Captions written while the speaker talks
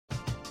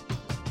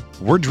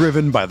We're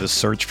driven by the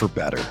search for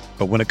better.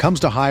 But when it comes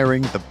to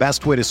hiring, the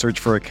best way to search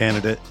for a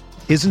candidate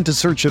isn't to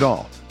search at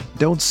all.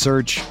 Don't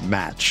search,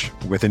 match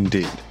with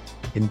Indeed.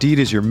 Indeed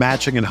is your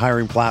matching and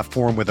hiring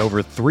platform with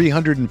over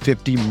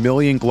 350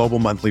 million global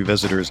monthly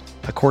visitors,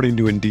 according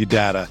to Indeed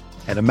data,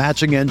 and a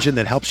matching engine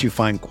that helps you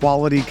find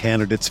quality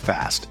candidates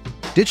fast.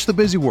 Ditch the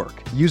busy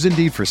work. Use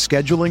Indeed for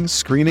scheduling,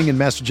 screening, and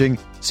messaging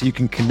so you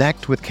can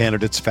connect with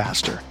candidates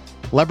faster.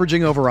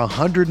 Leveraging over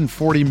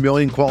 140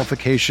 million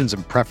qualifications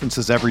and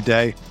preferences every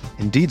day,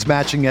 Indeed's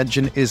matching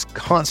engine is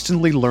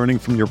constantly learning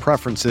from your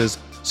preferences,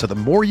 so the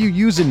more you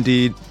use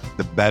Indeed,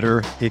 the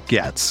better it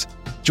gets.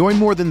 Join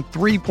more than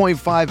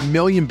 3.5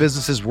 million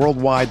businesses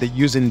worldwide that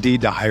use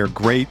Indeed to hire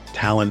great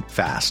talent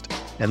fast.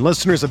 And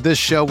listeners of this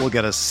show will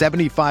get a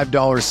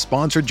 $75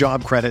 sponsored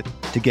job credit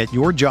to get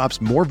your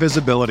jobs more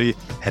visibility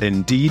at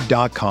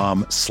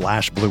Indeed.com/Blue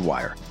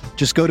Wire.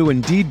 Just go to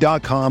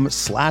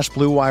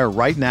Indeed.com/Blue Wire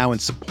right now and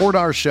support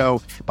our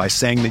show by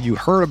saying that you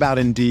heard about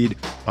Indeed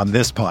on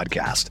this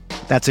podcast.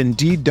 That's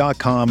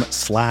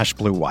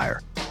Indeed.com/Blue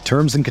Wire.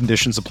 Terms and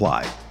conditions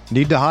apply.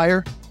 Need to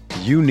hire?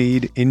 You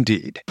need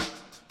Indeed.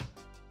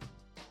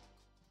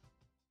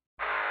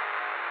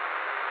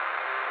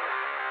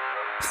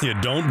 You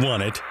don't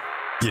want it,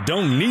 you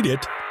don't need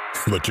it,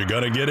 but you're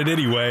going to get it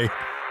anyway.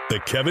 The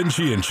Kevin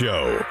Sheehan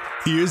Show.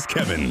 Here's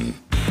Kevin.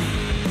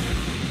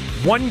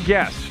 One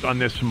guest on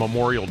this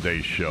Memorial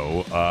Day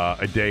show,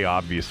 a day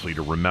obviously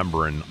to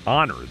remember and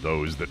honor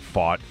those that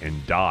fought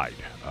and died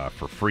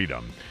for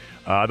freedom.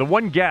 The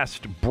one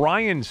guest,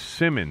 Brian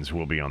Simmons,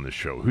 will be on the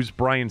show. Who's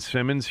Brian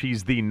Simmons?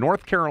 He's the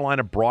North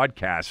Carolina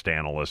broadcast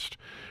analyst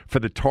for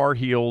the Tar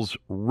Heels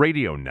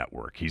radio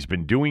network. He's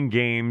been doing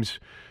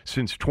games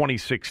since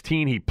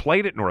 2016. He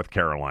played at North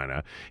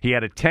Carolina. He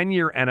had a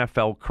 10-year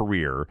NFL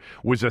career,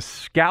 was a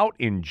scout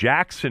in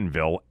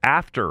Jacksonville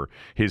after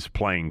his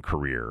playing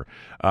career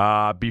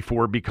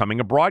before becoming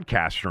a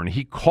broadcaster, and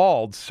he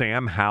called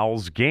Sam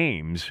Howell's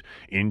games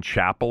in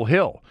Chapel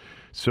Hill.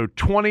 So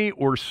 20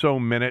 or so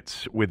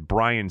minutes with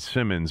Brian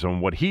Simmons on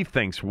what he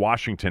thinks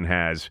Washington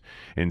has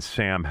in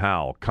Sam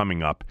Howell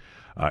coming up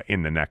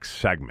in the next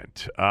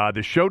segment.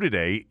 The show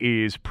today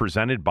is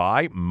presented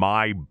by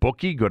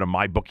MyBookie. Go to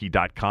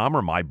mybookie.com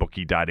or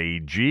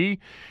mybookie.ag.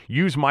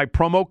 Use my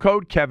promo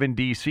code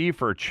KevinDC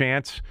for a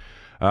chance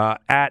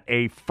at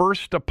a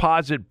first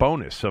deposit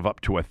bonus of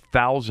up to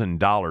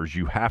 $1,000.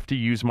 You have to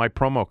use my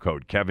promo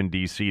code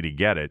KevinDC to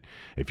get it.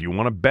 If you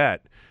want to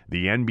bet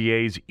the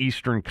NBA's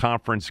Eastern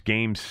Conference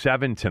Game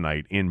 7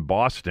 tonight in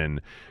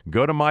Boston,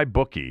 go to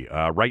MyBookie.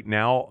 Right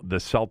now, the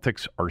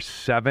Celtics are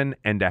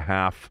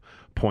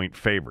 7.5-point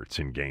favorites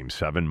in Game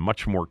 7.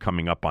 Much more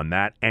coming up on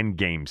that, and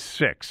Game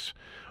 6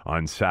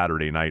 on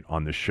Saturday night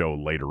on the show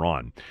later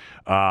on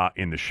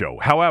in the show.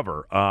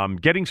 However,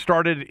 getting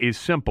started is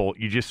simple.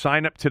 You just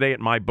sign up today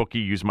at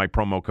MyBookie. Use my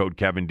promo code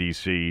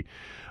KevinDC.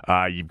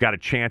 You've got a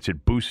chance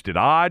at boosted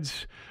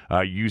odds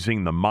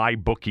using the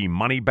MyBookie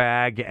money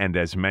bag. And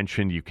as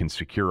mentioned, you can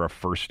secure a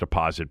first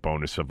deposit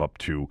bonus of up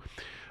to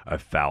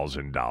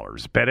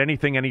 $1,000. Bet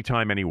anything,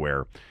 anytime,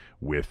 anywhere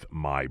with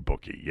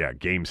MyBookie. Yeah,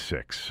 Game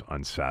 6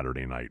 on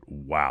Saturday night.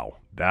 Wow,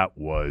 that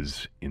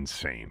was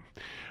insane.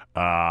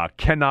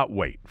 Cannot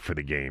wait for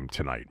the game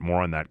tonight.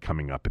 More on that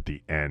coming up at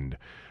the end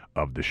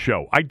of the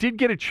show. I did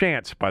get a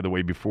chance, by the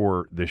way,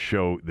 before the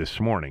show this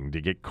morning to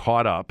get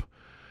caught up.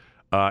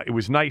 It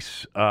was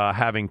nice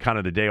having kind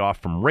of the day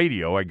off from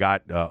radio. I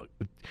got, I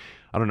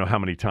don't know how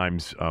many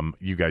times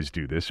you guys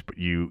do this, but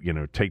you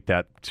take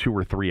that 2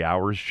 or 3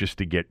 hours just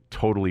to get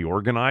totally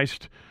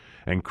organized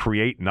and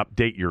create and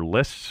update your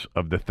lists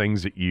of the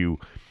things that you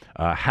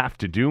have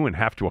to do and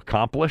have to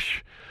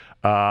accomplish.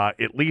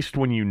 At least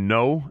when you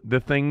know the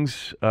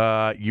things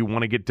you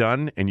want to get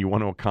done and you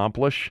want to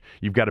accomplish,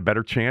 you've got a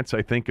better chance,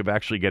 I think, of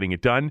actually getting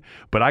it done.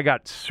 But I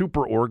got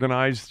super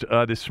organized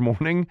this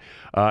morning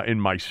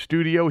in my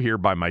studio here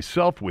by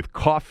myself with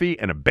coffee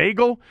and a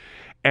bagel.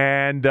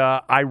 And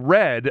I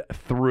read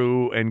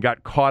through and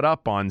got caught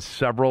up on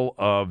several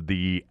of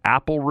the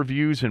Apple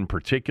reviews, in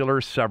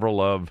particular, several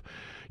of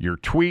your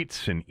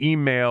tweets and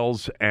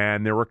emails.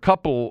 And there were a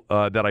couple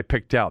that I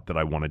picked out that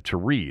I wanted to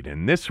read.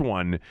 And this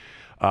one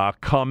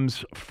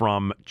comes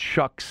from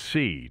Chuck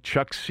C.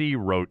 Chuck C.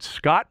 wrote,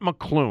 Scott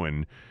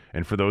McCloughan,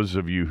 and for those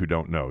of you who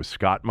don't know,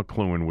 Scott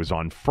McCloughan was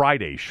on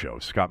Friday's show.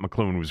 Scott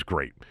McCloughan was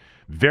great.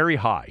 Very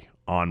high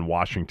on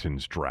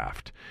Washington's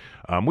draft.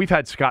 We've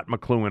had Scott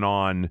McCloughan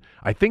on,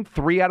 I think,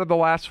 3 out of the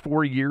last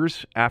 4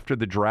 years after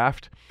the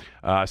draft.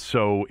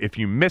 So if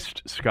you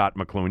missed Scott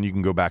McCloughan, you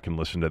can go back and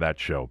listen to that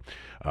show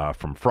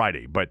from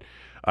Friday. But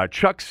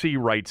Chuck C.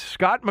 writes,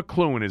 Scott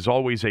McCloughan is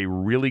always a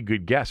really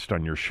good guest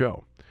on your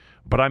show.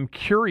 But I'm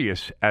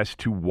curious as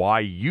to why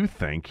you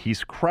think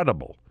he's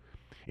credible.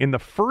 In the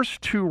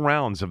first 2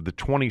 rounds of the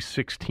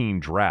 2016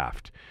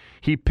 draft,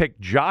 he picked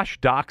Josh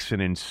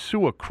Doxson and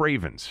Sua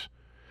Cravens,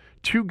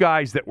 2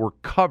 guys that were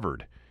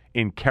covered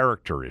in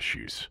character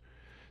issues.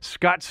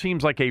 Scott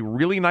seems like a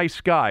really nice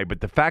guy,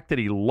 but the fact that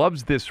he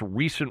loves this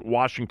recent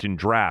Washington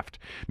draft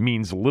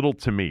means little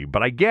to me.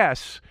 But I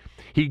guess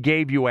he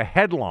gave you a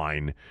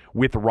headline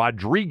with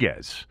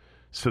Rodriguez.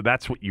 So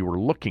that's what you were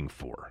looking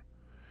for.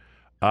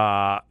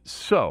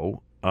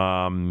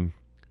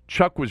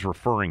 Chuck was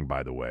referring,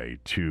 by the way,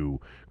 to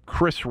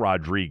Chris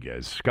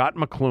Rodriguez. Scott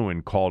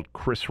McCloughan called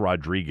Chris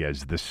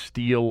Rodriguez the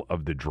steal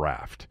of the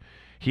draft.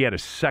 He had a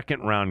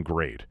second-round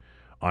grade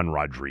on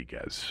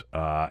Rodriguez.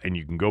 And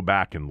you can go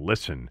back and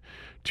listen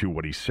to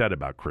what he said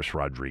about Chris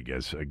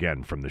Rodriguez,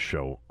 again, from the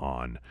show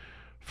on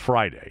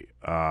Friday.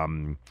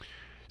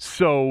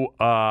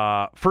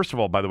 First of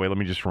all, by the way, let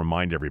me just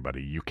remind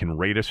everybody, you can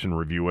rate us and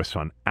review us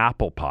on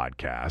Apple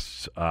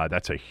Podcasts.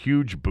 That's a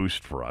huge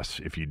boost for us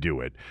if you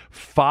do it.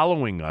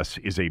 Following us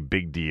is a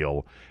big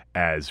deal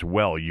as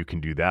well. You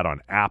can do that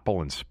on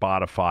Apple and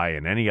Spotify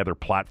and any other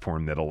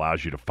platform that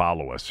allows you to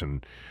follow us,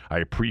 and I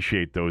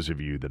appreciate those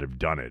of you that have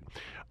done it.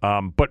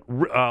 But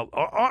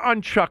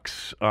on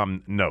Chuck's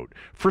note,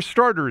 for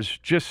starters,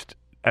 just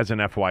as an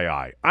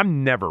FYI,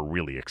 I'm never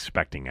really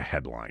expecting a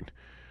headline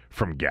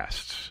from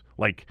guests.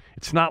 Like,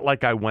 it's not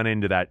like I went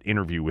into that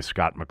interview with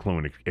Scott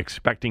McCloughan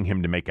expecting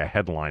him to make a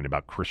headline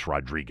about Chris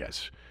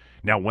Rodriguez.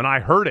 Now, when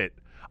I heard it,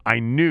 I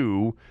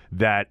knew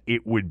that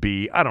it would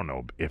be, I don't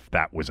know if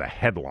that was a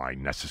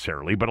headline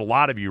necessarily, but a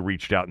lot of you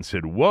reached out and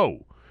said,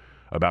 whoa,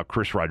 about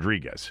Chris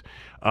Rodriguez.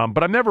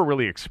 But I'm never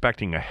really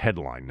expecting a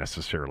headline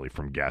necessarily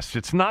from guests.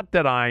 It's not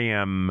that I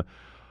am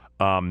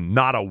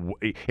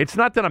it's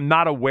not that I'm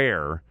not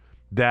aware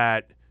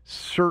that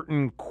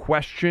certain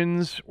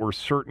questions or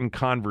certain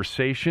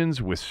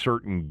conversations with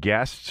certain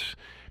guests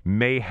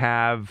may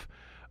have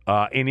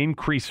an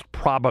increased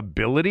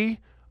probability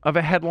of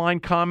a headline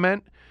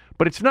comment,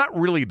 but it's not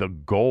really the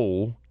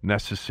goal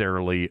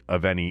necessarily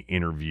of any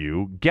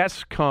interview.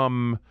 Guests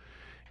come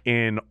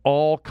in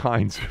all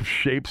kinds of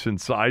shapes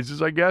and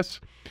sizes, I guess.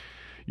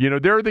 You know,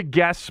 there are the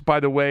guests, by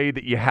the way,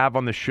 that you have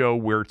on the show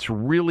where it's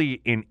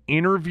really an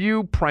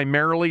interview,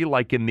 primarily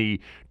like in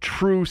the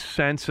true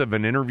sense of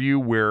an interview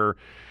where,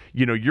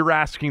 you know, you're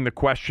asking the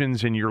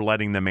questions and you're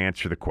letting them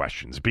answer the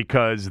questions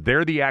because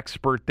they're the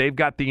expert, they've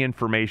got the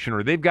information,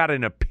 or they've got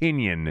an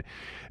opinion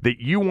that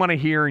you want to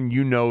hear and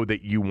you know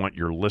that you want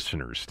your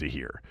listeners to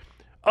hear.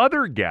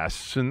 Other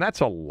guests, and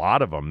that's a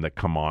lot of them that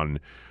come on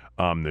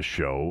the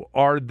show,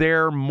 are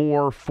there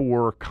more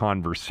for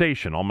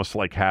conversation, almost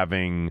like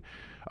having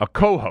a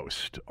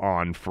co-host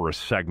on for a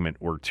segment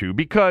or two,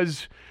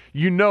 because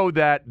you know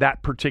that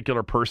that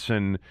particular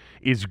person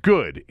is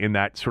good in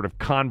that sort of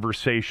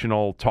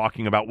conversational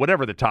talking about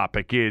whatever the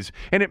topic is,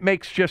 and it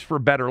makes just for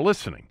better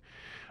listening.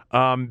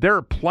 There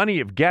are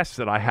plenty of guests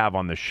that I have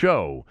on the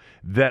show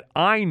that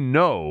I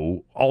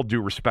know, all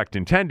due respect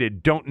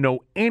intended, don't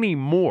know any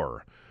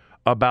more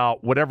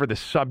about whatever the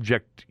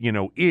subject, you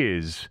know,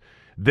 is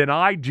than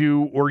I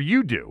do or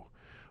you do.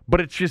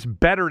 But it's just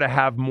better to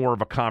have more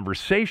of a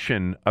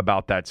conversation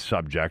about that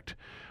subject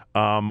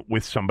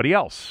with somebody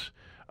else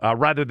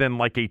rather than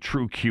like a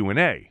true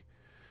Q&A.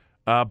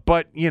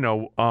 But, you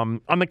know,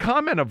 on the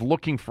comment of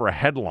looking for a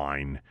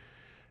headline,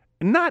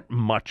 not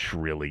much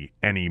really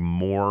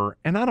anymore.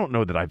 And I don't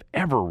know that I've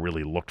ever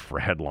really looked for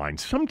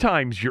headlines.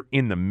 Sometimes you're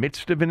in the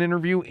midst of an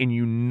interview and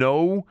you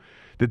know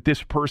that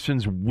this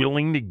person's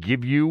willing to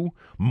give you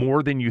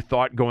more than you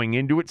thought going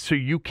into it, so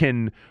you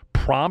can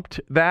prompt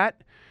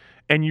that.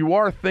 And you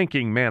are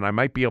thinking, man, I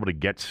might be able to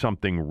get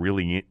something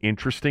really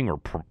interesting or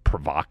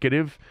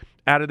provocative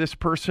out of this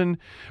person.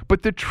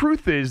 But the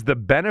truth is, the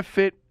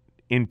benefit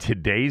in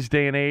today's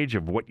day and age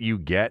of what you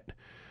get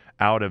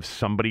out of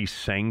somebody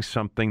saying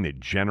something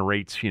that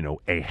generates, you know,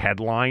 a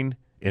headline,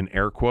 in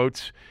air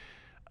quotes,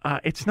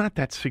 it's not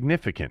that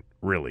significant,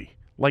 really.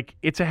 Like,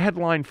 it's a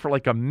headline for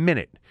like a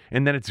minute,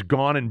 and then it's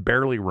gone and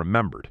barely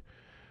remembered.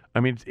 I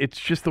mean, it's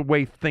just the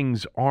way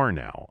things are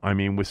now. I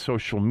mean, with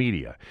social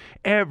media,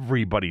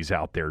 everybody's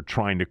out there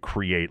trying to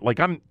create, like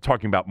I'm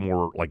talking about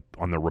more like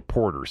on the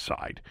reporter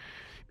side.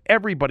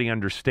 Everybody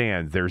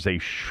understands there's a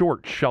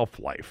short shelf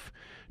life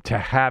to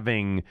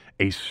having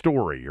a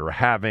story or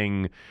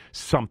having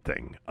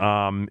something.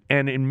 And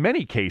in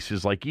many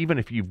cases, like even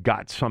if you've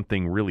got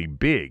something really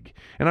big,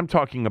 and I'm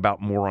talking about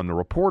more on the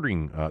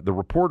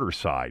reporter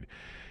side,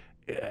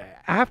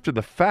 after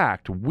the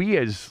fact, we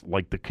as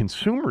like the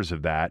consumers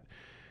of that,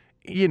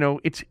 you know,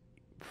 it's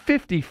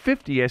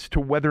 50-50 as to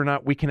whether or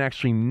not we can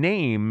actually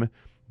name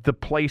the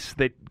place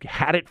that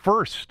had it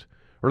first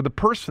or the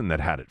person that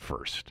had it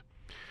first.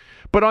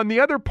 But on the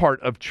other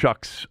part of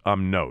Chuck's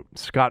note,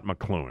 Scott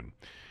McCloughan.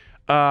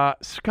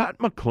 Scott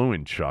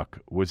McCloughan, Chuck,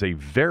 was a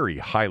very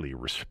highly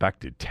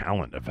respected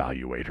talent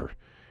evaluator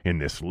in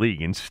this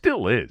league and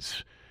still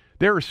is.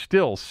 There are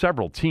still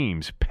several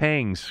teams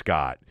paying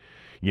Scott,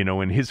 you know,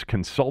 in his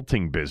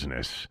consulting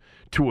business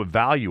to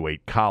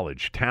evaluate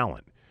college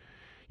talent.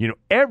 You know,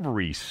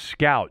 every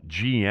scout,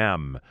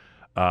 GM,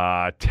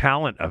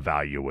 talent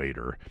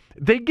evaluator,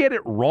 they get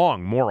it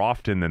wrong more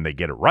often than they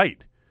get it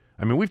right.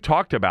 I mean, we've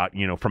talked about,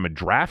 you know, from a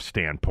draft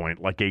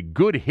standpoint, like a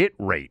good hit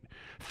rate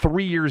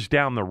 3 years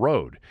down the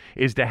road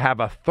is to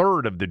have a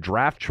third of the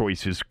draft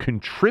choices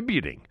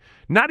contributing,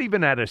 not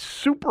even at a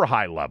super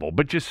high level,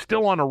 but just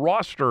still on a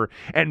roster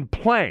and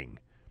playing.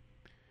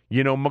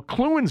 You know,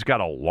 McCloughan's got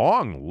a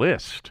long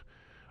list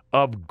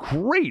of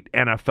great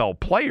NFL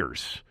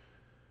players.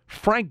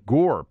 Frank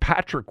Gore,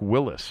 Patrick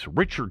Willis,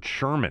 Richard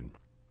Sherman.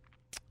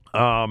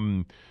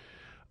 In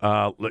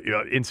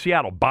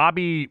Seattle,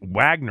 Bobby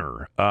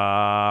Wagner,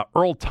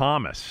 Earl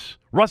Thomas,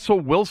 Russell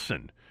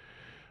Wilson.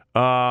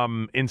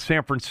 In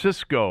San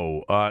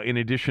Francisco, in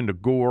addition to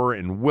Gore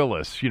and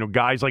Willis,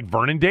 guys like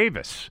Vernon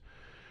Davis,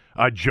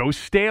 Joe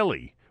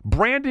Staley,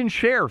 Brandon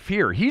Sheriff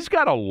here. He's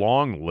got a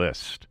long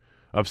list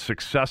of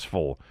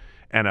successful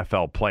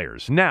NFL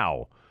players.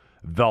 Now,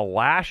 the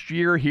last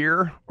year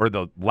here, or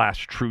the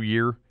last true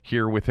year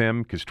here with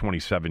him, because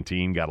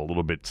 2017 got a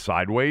little bit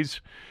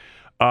sideways,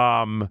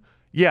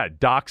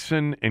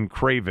 Doxson and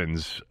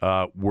Cravens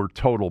were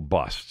total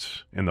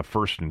busts in the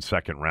first and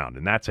second round,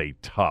 and that's a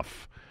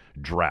tough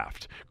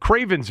draft.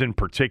 Cravens in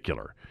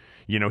particular,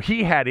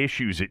 he had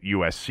issues at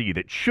USC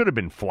that should have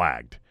been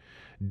flagged.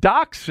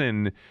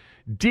 Doxson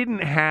didn't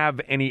have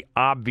any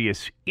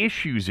obvious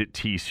issues at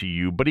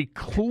TCU, but he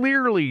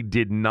clearly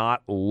did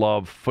not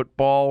love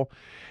football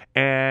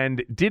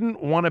and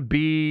didn't want to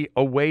be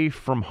away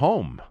from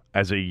home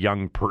as a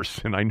young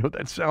person. I know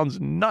that sounds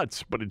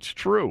nuts, but it's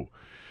true.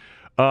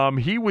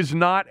 He was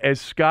not, as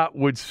Scott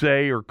would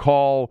say or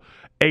call,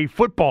 a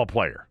football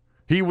player.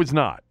 He was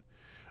not.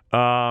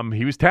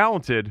 He was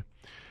talented.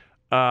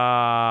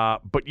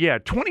 But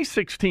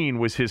 2016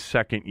 was his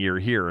second year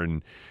here,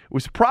 and it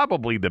was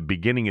probably the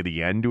beginning of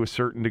the end to a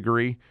certain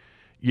degree.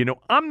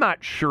 I'm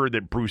not sure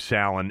that Bruce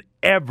Allen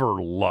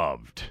ever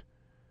loved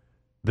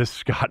the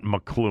Scott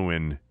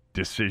McCloughan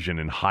decision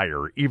and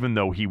hire, even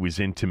though he was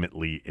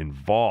intimately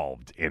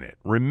involved in it.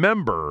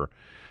 Remember,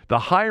 the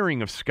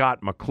hiring of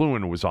Scott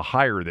McCloughan was a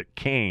hire that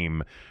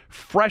came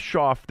fresh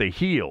off the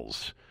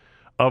heels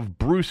of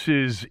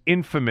Bruce's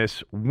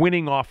infamous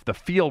winning off the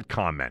field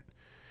comment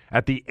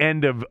at the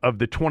end of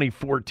the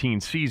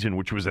 2014 season,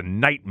 which was a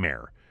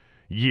nightmare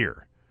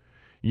year.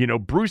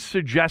 Bruce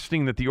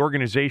suggesting that the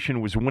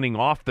organization was winning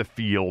off the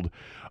field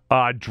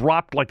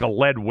dropped like a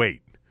lead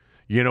weight.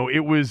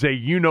 It was a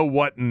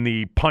you-know-what in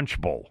the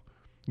punch bowl.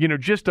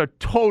 Just a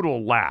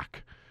total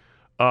lack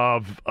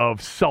of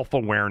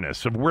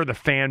self-awareness of where the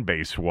fan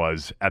base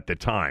was at the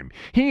time.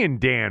 He and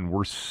Dan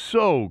were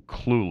so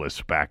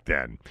clueless back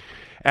then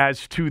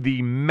as to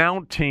the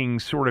mounting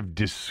sort of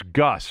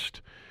disgust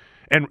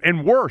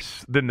and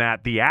worse than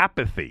that, the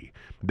apathy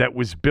that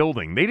was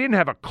building. They didn't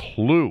have a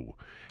clue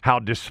how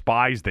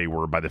despised they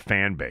were by the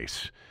fan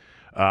base.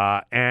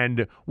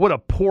 And what a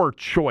poor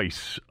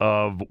choice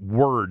of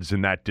words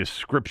in that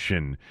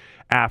description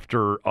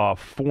after a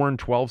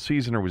 4-12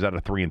 season, or was that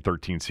a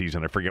 3-13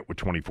 season? I forget what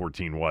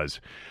 2014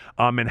 was,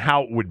 and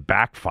how it would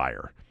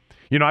backfire.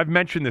 I've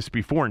mentioned this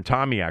before, and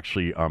Tommy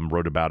actually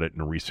wrote about it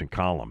in a recent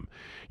column.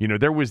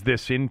 There was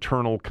this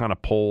internal kind of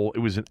poll. It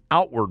was an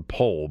outward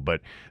poll, but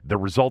the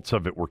results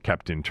of it were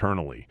kept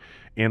internally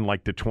in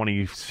like the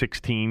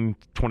 2016,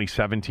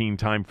 2017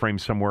 timeframe,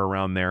 somewhere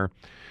around there.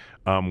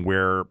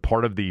 Where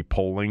part of the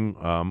polling,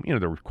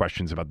 there were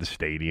questions about the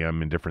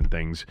stadium and different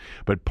things,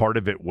 but part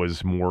of it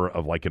was more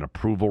of like an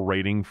approval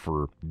rating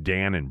for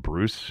Dan and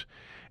Bruce.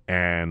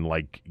 And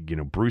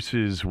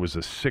Bruce's was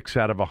a 6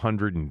 out of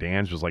 100 and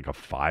Dan's was like a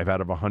 5 out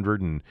of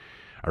 100. And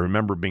I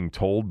remember being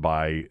told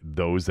by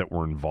those that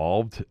were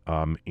involved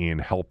in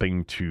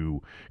helping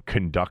to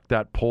conduct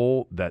that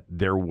poll that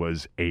there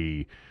was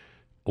a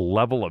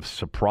level of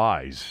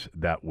surprise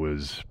that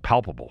was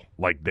palpable.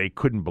 Like they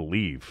couldn't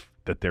believe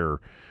that their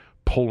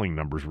polling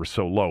numbers were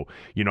so low.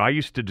 I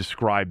used to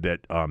describe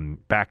that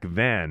back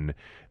then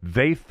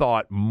they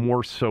thought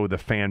more so the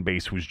fan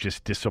base was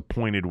just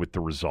disappointed with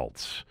the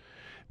results.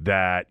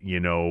 That,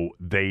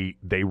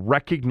 they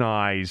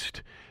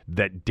recognized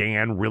that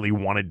Dan really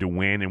wanted to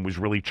win and was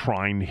really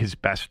trying his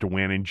best to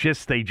win, and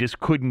they just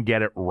couldn't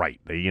get it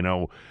right.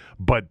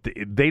 But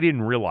they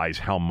didn't realize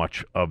how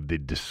much of the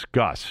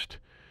disgust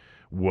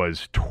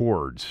was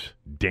towards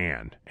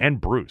Dan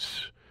and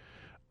Bruce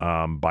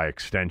by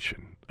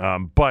extension.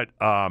 When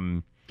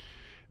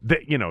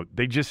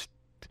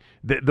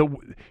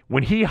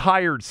he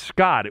hired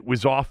Scott, it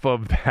was off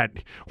of that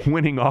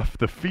winning off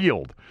the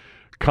field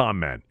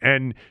comment.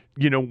 And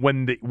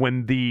when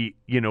the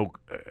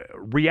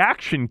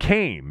reaction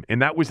came,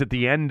 and that was at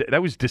the end,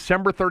 that was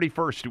December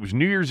 31st, it was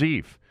New Year's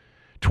Eve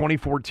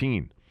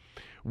 2014,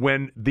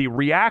 when the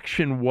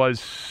reaction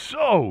was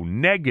so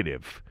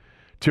negative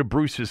to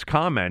Bruce's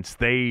comments,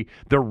 the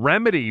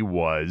remedy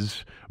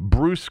was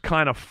Bruce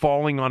kind of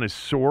falling on his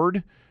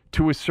sword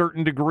to a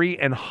certain degree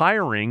and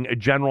hiring a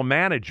general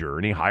manager,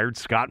 and he hired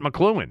Scott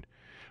McCloughan.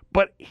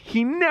 But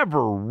he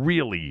never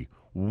really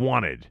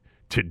wanted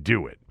to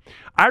do it.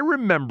 I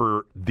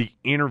remember the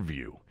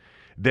interview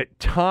that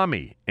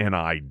Tommy and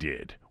I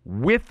did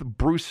with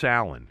Bruce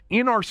Allen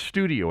in our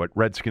studio at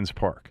Redskins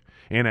Park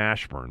in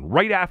Ashburn,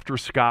 right after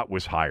Scott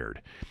was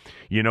hired.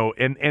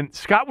 And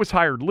Scott was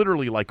hired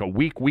literally like a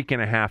week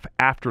and a half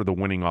after the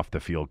winning off the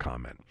field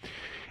comment.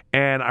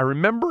 And I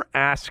remember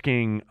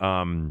asking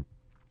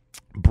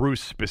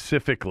Bruce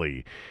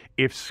specifically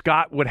if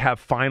Scott would have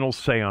final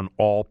say on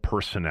all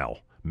personnel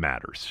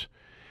matters.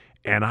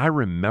 And I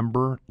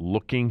remember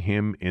looking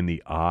him in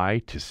the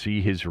eye to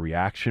see his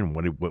reaction,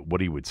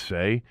 what he would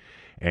say.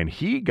 And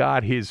he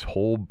got his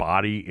whole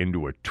body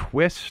into a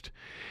twist.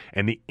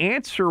 And the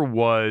answer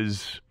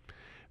was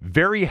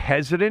very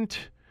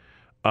hesitant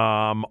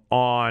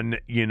on,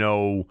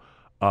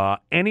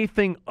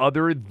 anything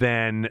other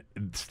than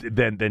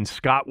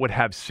Scott would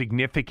have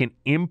significant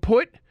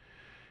input.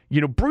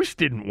 Bruce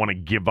didn't want to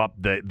give up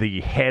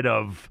the head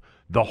of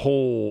the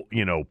whole,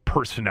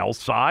 personnel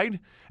side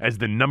as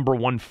the number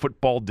one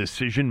football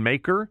decision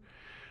maker.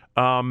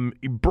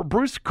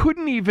 Bruce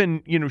couldn't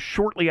even,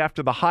 shortly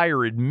after the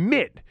hire,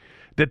 admit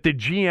that the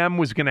GM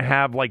was going to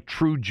have like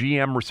true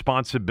GM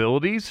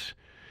responsibilities.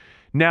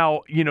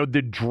 Now,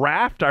 the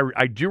draft,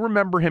 I do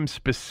remember him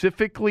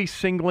specifically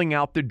singling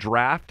out the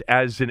draft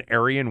as an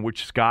area in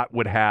which Scott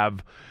would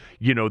have,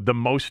 the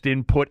most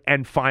input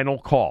and final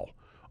call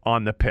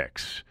on the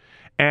picks.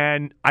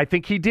 And I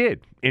think he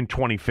did in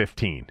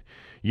 2015.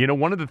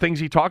 One of the things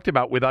he talked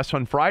about with us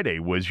on Friday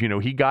was,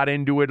 he got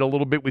into it a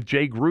little bit with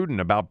Jay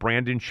Gruden about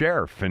Brandon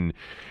Sheriff. And,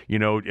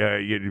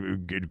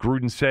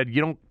 Gruden said,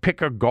 you don't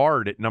pick a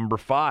guard at number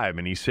 5.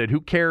 And he said, who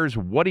cares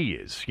what he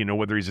is?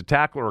 Whether he's a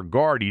tackler or a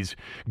guard, he's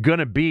going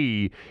to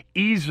be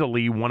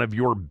easily one of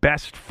your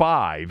best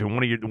 5 and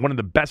one of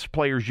the best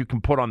players you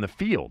can put on the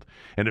field.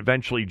 And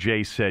eventually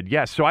Jay said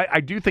yes. So I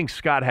do think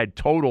Scott had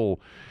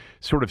total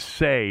sort of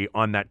say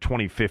on that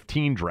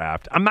 2015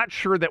 draft. I'm not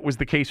sure that was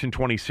the case in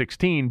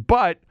 2016,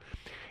 but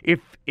if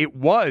it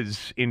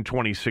was in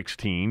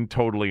 2016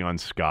 totally on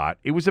Scott,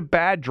 it was a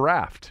bad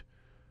draft.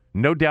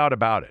 No doubt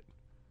about it.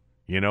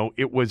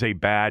 It was a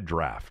bad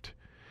draft.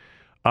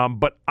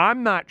 But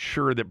I'm not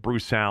sure that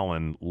Bruce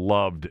Allen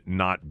loved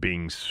not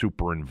being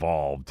super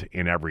involved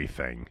in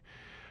everything.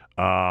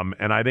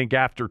 And I think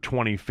after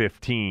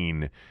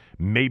 2015,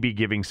 maybe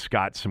giving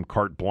Scott some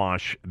carte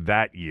blanche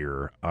that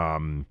year,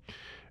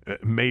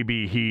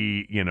 maybe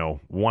he,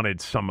 wanted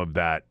some of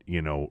that,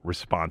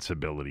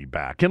 responsibility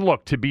back. And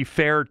look, to be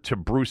fair to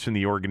Bruce and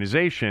the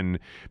organization,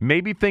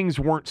 maybe things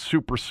weren't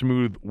super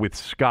smooth with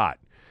Scott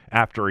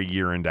after a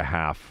year and a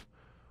half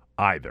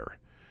either.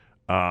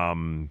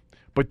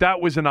 But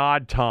that was an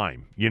odd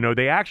time.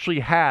 They actually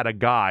had a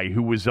guy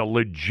who was a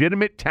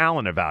legitimate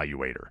talent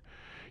evaluator.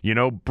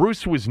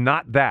 Bruce was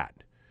not that.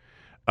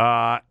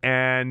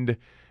 And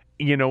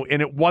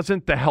it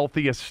wasn't the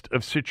healthiest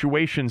of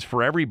situations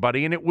for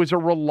everybody, and it was a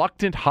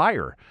reluctant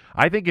hire.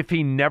 I think if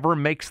he never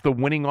makes the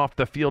winning off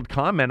the field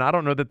comment, I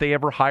don't know that they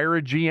ever hire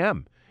a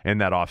GM in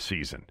that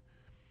offseason.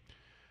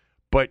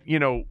 But,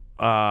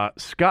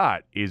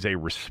 Scott is a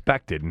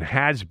respected and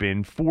has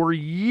been for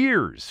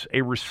years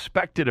a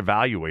respected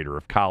evaluator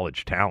of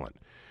college talent.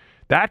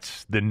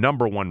 That's the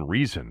number one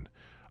reason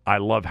I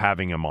love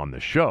having him on the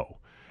show.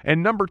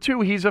 And number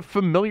two, he's a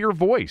familiar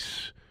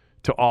voice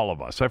to all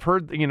of us. I've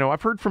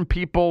heard from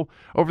people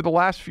over the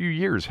last few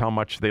years how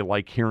much they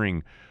like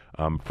hearing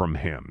from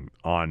him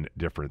on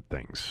different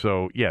things.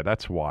 So yeah,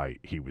 that's why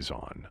he was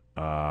on.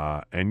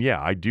 And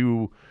yeah, I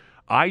do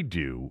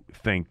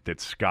think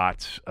that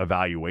Scott's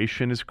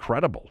evaluation is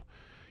credible.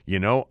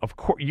 Of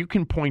course, you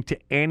can point to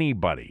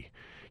anybody,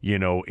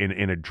 in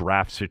a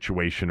draft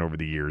situation over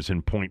the years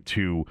and point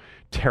to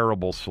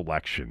terrible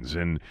selections.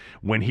 And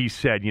when he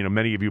said,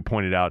 many of you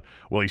pointed out,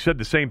 well, he said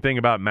the same thing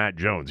about Matt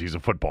Jones. He's a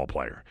football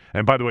player.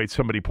 And by the way,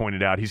 somebody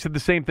pointed out, he said the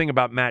same thing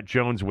about Matt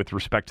Jones with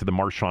respect to the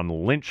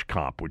Marshawn Lynch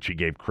comp, which he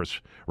gave Chris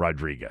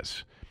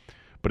Rodriguez.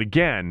 But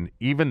again,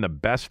 even the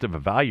best of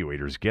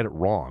evaluators get it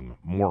wrong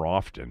more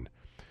often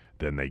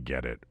than they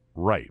get it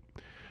right.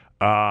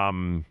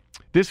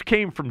 This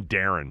came from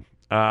Darren.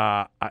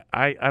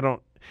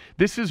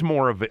 This is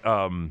more of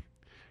kind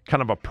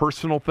of a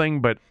personal thing,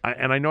 but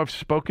I know I've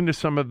spoken to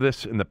some of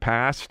this in the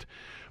past,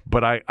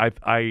 but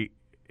I'll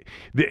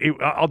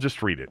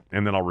just read it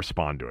and then I'll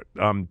respond to it.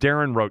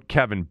 Darren wrote,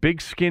 Kevin,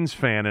 big Skins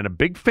fan and a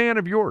big fan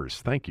of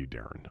yours. Thank you,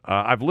 Darren.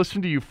 I've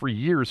listened to you for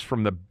years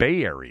from the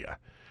Bay Area.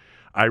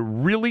 I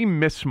really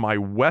miss my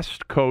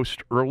West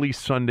Coast early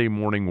Sunday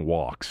morning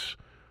walks.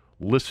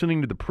 Listening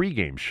to the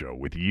pregame show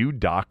with you,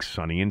 Doc,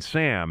 Sonny, and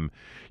Sam.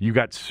 You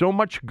got so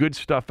much good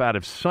stuff out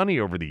of Sonny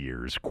over the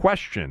years.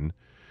 Question,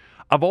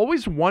 I've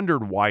always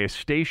wondered why a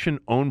station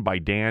owned by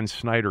Dan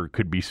Snyder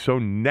could be so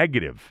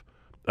negative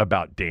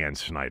about Dan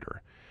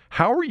Snyder.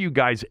 How are you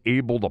guys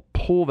able to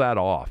pull that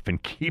off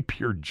and keep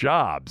your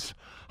jobs?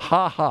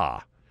 Ha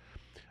ha.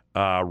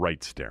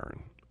 Writes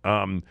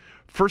Darren.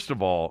 First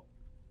of all,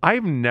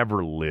 I've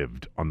never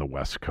lived on the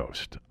West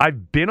Coast.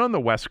 I've been on the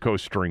West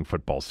Coast during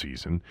football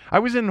season. I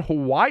was in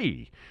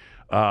Hawaii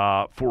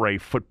for a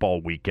football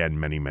weekend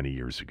many, many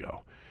years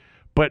ago.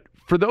 But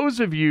for those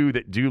of you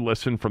that do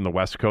listen from the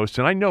West Coast,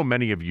 and I know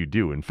many of you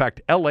do, in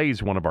fact, LA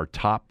is one of our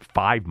top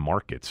 5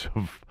 markets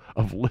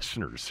of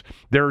listeners.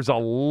 There's a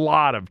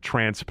lot of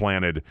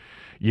transplanted,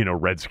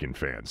 Redskin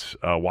fans,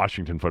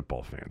 Washington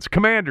football fans,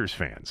 Commanders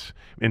fans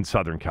in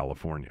Southern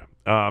California.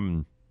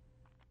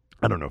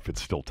 I don't know if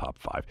it's still top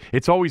 5.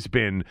 It's always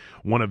been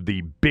one of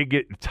the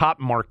top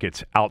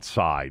markets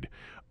outside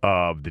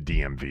of the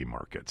DMV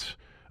markets.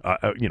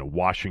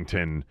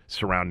 Washington,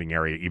 surrounding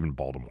area, even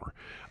Baltimore.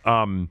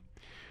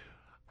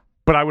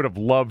 But I would have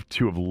loved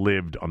to have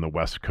lived on the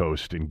West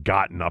Coast and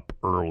gotten up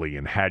early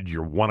and had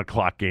your 1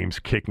 o'clock games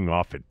kicking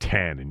off at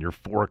 10 and your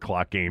 4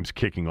 o'clock games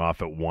kicking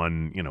off at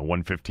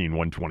 1:15,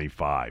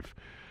 1:25.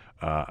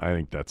 I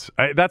think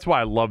that's why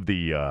I love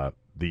the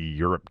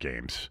Europe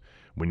games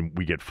when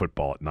we get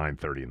football at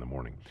 9:30 in the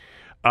morning.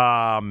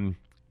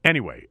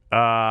 Anyway,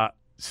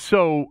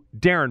 so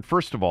Darren,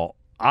 first of all,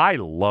 I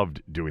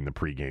loved doing the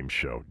pregame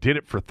show. Did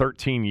it for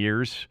 13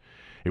 years.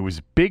 It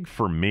was big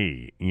for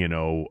me,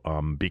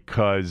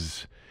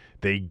 because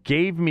they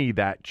gave me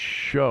that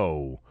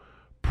show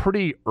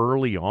pretty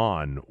early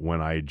on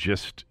when I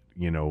just,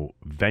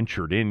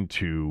 ventured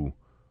into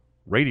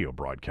radio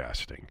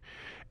broadcasting.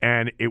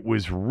 And it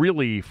was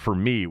really, for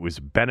me, it was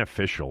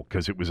beneficial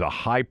because it was a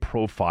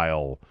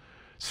high-profile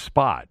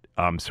spot.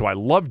 So I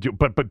loved it.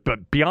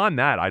 But beyond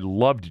that, I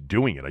loved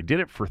doing it. I did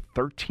it for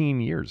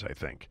 13 years, I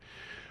think.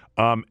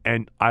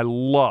 And I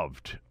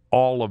loved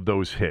all of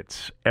those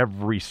hits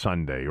every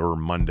Sunday or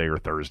Monday or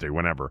Thursday,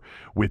 whenever,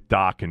 with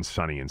Doc and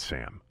Sonny and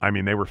Sam. I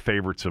mean, they were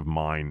favorites of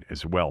mine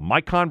as well. My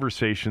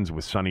conversations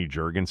with Sonny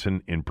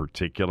Jurgensen in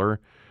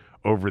particular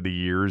over the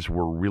years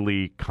were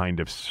really kind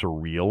of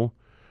surreal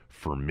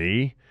for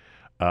me.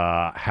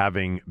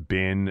 Having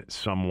been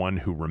someone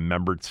who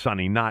remembered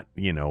Sonny, not,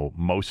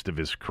 most of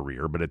his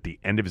career, but at the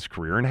end of his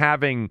career, and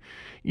having,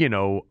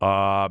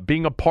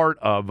 being a part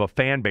of a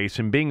fan base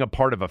and being a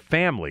part of a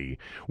family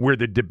where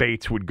the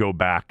debates would go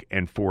back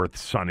and forth,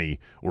 Sonny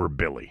or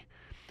Billy.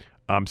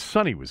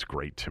 Sonny was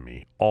great to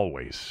me,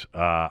 always.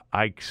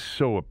 I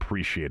so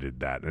appreciated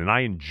that, and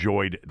I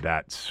enjoyed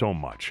that so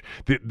much.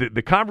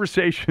 The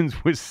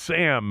conversations with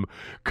Sam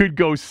could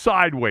go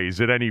sideways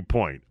at any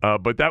point,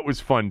 but that was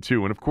fun,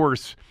 too. And, of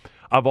course,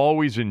 I've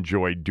always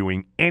enjoyed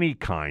doing any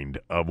kind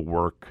of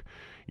work,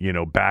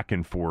 back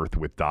and forth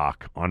with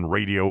Doc on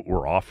radio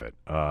or off it.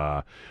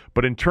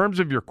 But in terms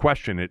of your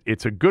question,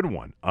 it's a good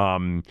one,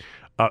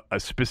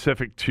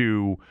 specific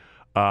to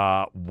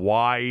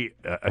why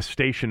a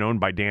station owned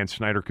by Dan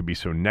Snyder could be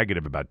so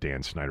negative about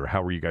Dan Snyder.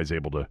 How were you guys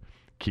able to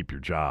keep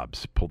your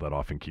jobs, pull that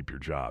off and keep your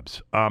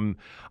jobs?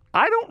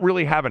 I don't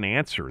really have an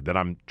answer that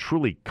I'm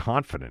truly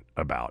confident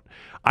about.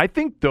 I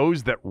think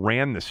those that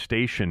ran the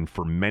station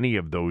for many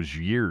of those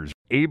years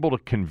were able to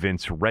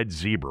convince Red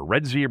Zebra.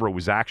 Red Zebra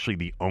was actually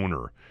the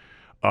owner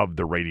of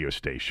the radio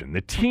station.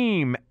 The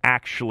team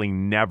actually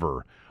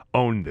never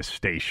owned the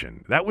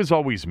station. That was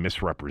always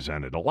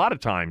misrepresented. A lot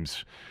of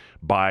times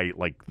by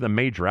the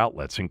major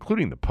outlets,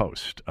 including the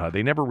Post.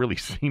 They never really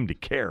seemed to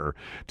care,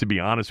 to be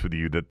honest with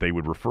you, that they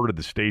would refer to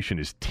the station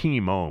as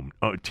team-owned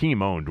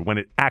when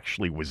it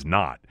actually was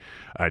not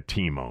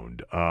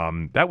team-owned.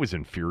 That was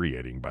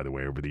infuriating, by the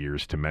way, over the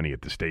years to many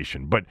at the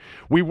station. But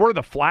we were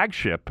the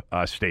flagship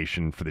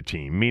station for the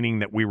team, meaning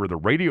that we were the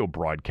radio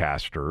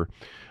broadcaster,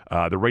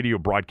 the radio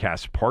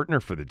broadcast partner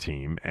for the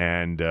team.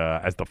 And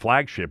as the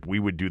flagship, we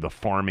would do the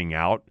farming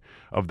out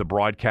of the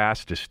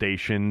broadcast to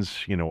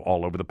stations,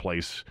 all over the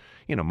place,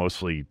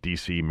 mostly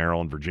D.C.,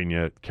 Maryland,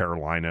 Virginia,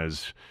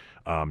 Carolinas,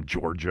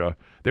 Georgia.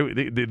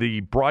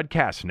 The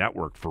broadcast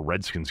network for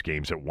Redskins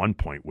games at one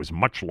point was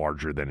much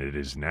larger than it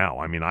is now.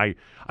 I mean, I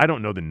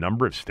don't know the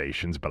number of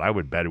stations, but I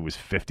would bet it was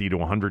 50 to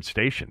 100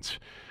 stations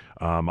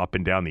up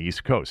and down the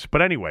East Coast.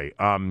 But anyway,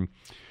 on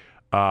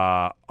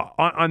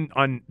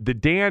the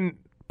Dan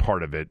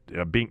part of it,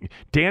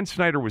 Dan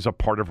Snyder was a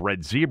part of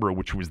Red Zebra,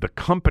 which was the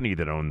company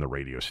that owned the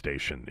radio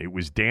station. It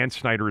was Dan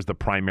Snyder as the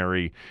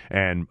primary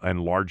and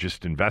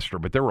largest investor,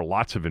 but there were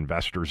lots of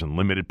investors and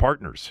limited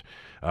partners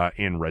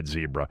in Red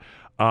Zebra.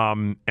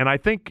 And I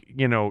think,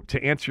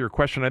 to answer your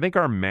question, I think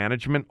our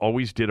management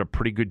always did a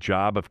pretty good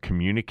job of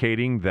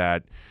communicating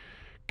that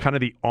kind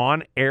of the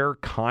on-air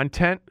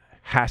content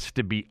has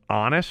to be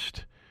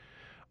honest.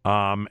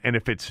 And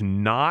if it's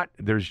not,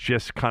 there's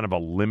just kind of a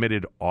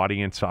limited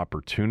audience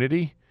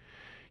opportunity.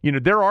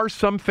 There are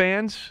some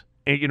fans,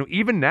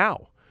 even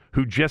now,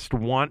 who just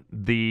want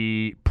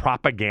the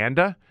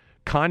propaganda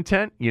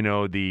content,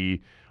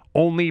 the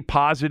only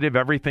positive,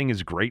 everything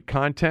is great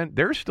content.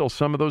 There's still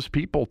some of those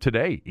people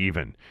today,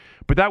 even.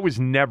 But that was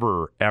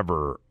never,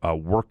 ever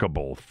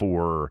workable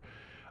for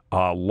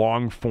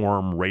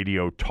long-form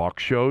radio talk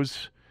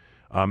shows.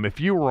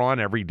 If you were on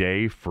every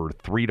day for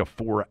 3 to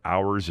 4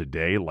 hours a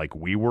day like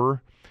we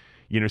were,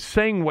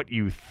 saying what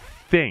you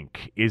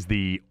think is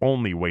the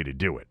only way to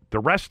do it. The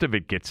rest of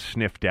it gets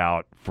sniffed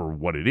out for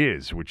what it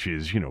is, which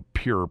is,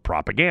 pure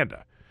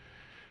propaganda.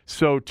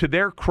 So to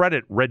their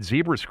credit, Red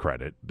Zebra's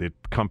credit, the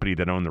company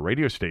that owned the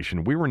radio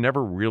station, we were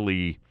never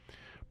really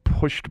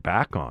pushed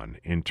back on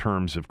in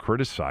terms of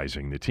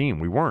criticizing the team.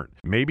 We weren't.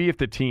 Maybe if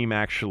the team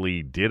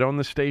actually did own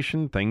the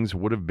station, things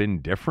would have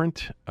been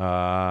different.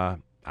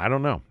 I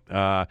don't know.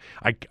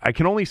 I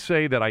can only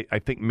say that I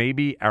think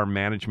maybe our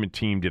management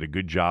team did a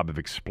good job of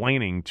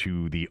explaining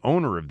to the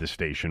owner of the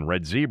station,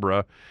 Red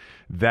Zebra,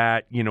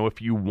 that,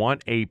 if you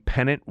want a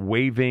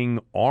pennant-waving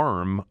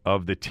arm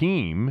of the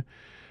team,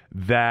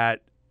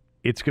 that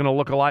it's going to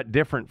look a lot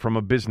different from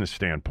a business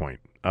standpoint.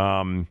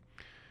 And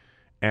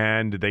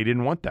they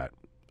didn't want that.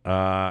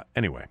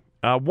 Anyway,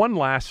 one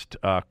last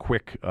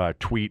quick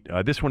tweet.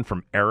 This one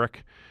from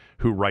Eric,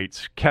 who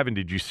writes, Kevin,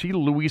 did you see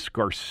Luis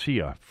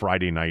Garcia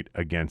Friday night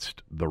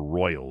against the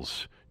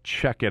Royals?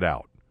 Check it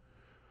out.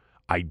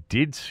 I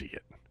did see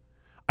it.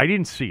 I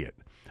didn't see it.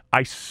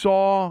 I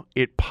saw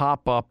it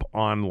pop up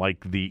on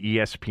like the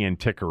ESPN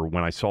ticker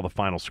when I saw the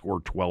final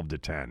score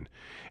 12-10.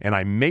 And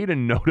I made a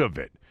note of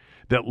it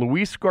that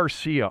Luis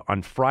Garcia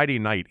on Friday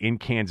night in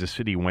Kansas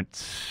City went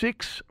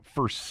 6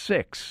 for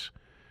 6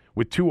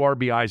 with 2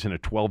 RBIs and a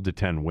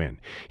 12-10 win.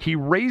 He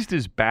raised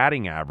his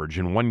batting average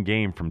in one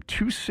game from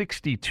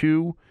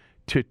 262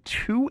 to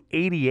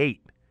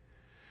 288.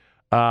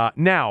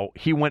 Now,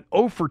 he went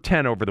 0 for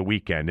 10 over the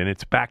weekend, and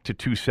it's back to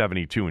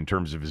 272 in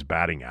terms of his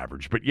batting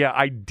average. But, yeah,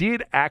 I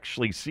did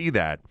actually see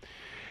that,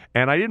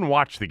 and I didn't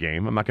watch the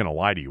game. I'm not going to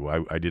lie to you.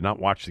 I did not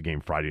watch the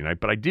game Friday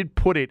night, but I did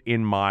put it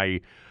in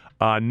my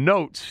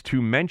notes to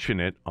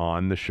mention it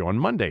on the show on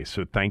Monday.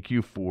 So thank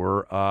you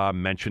for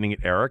mentioning it,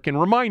 Eric, and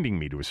reminding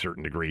me to a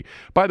certain degree.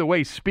 By the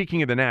way,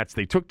 speaking of the Nats,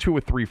 they took 2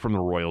 of 3 from the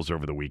Royals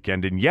over the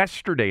weekend, and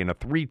yesterday in a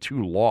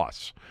 3-2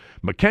 loss,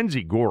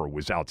 Mackenzie Gore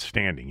was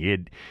outstanding.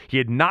 He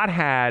had not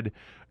had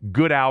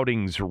good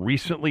outings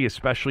recently,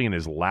 especially in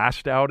his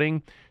last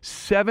outing.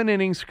 7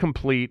 innings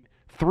complete,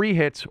 3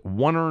 hits,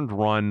 1 earned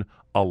run,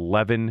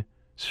 11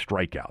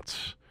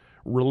 strikeouts.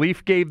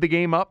 Relief gave the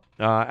game up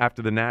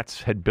after the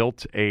Nats had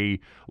built a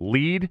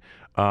lead.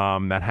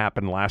 That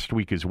happened last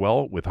week as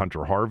well with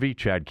Hunter Harvey,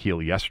 Chad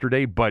Keel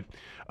yesterday, but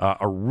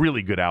a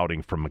really good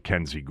outing from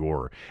Mackenzie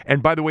Gore.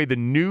 And by the way, the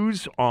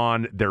news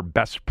on their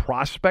best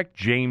prospect,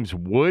 James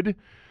Wood,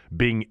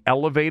 being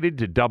elevated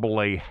to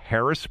Double-A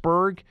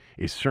Harrisburg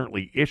is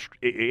certainly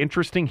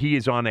interesting. He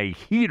is on a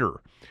heater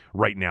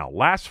right now.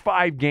 Last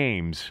 5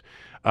 games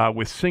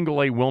with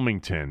Single-A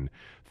Wilmington,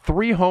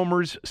 3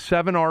 homers,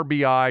 7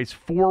 RBIs,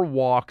 4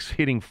 walks,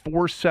 hitting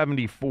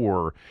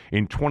 .474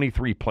 in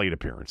 23 plate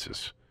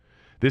appearances.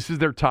 This is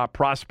their top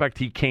prospect.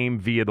 He came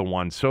via the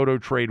Juan Soto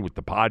trade with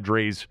the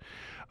Padres,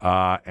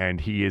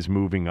 and he is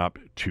moving up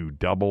to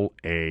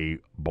Double-A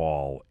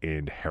ball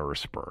in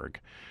Harrisburg.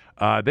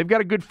 They've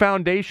got a good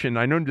foundation.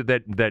 I know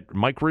that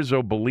Mike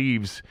Rizzo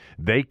believes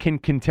they can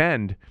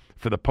contend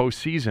for the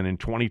postseason in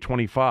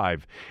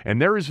 2025.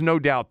 And there is no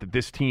doubt that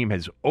this team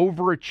has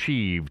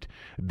overachieved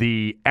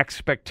the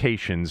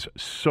expectations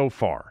so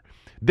far.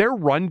 Their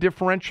run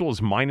differential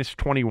is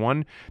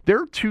 -21.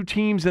 There are 2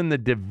 teams in the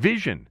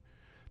division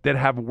that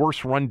have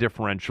worse run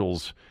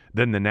differentials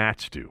than the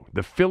Nats do.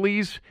 The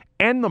Phillies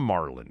and the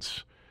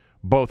Marlins,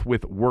 both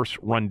with worse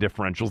run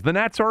differentials. The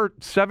Nats are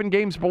 7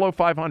 games below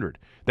 500.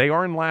 They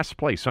are in last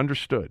place,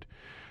 understood.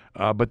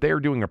 But they are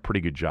doing a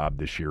pretty good job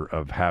this year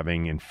of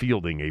having and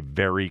fielding a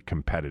very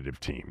competitive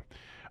team.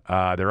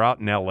 They're out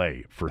in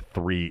L.A. for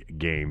 3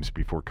 games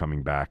before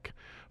coming back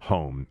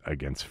home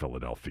against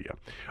Philadelphia.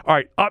 All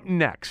right, up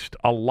next,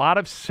 a lot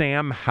of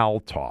Sam Howell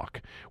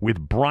talk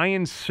with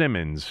Brian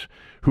Simmons,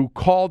 who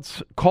called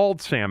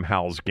Sam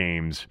Howell's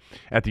games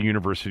at the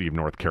University of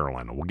North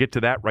Carolina. We'll get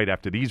to that right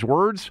after these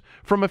words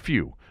from a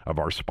few of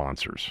our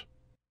sponsors.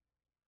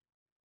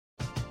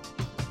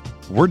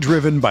 We're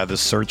driven by the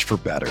search for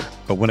better.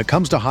 But when it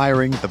comes to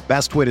hiring, the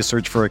best way to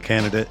search for a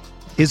candidate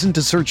isn't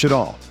to search at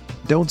all.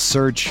 Don't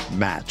search,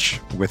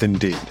 match with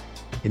Indeed.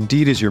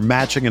 Indeed is your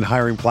matching and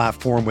hiring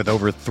platform with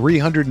over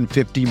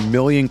 350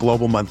 million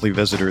global monthly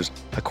visitors,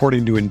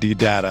 according to Indeed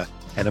data,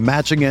 and a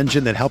matching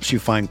engine that helps you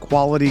find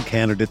quality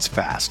candidates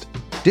fast.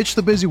 Ditch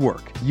the busy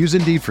work. Use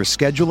Indeed for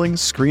scheduling,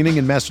 screening,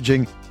 and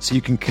messaging so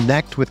you can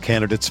connect with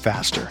candidates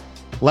faster.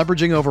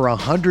 Leveraging over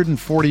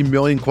 140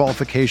 million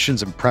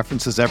qualifications and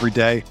preferences every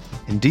day,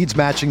 Indeed's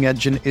matching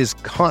engine is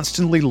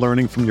constantly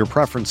learning from your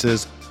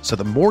preferences, so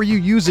the more you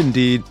use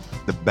Indeed,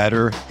 the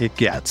better it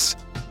gets.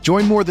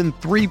 Join more than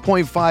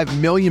 3.5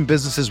 million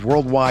businesses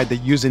worldwide that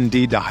use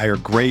Indeed to hire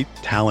great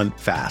talent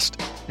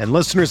fast. And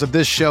listeners of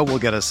this show will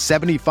get a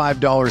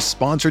 $75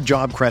 sponsored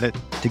job credit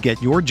to get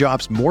your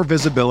jobs more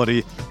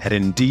visibility at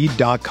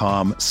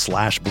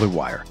Indeed.com/Blue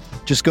Wire.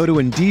 Just go to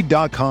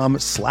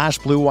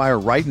Indeed.com/Blue Wire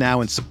right now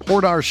and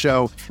support our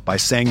show by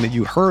saying that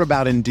you heard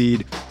about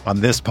Indeed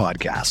on this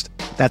podcast.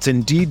 That's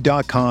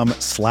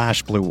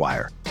Indeed.com/Blue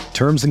Wire.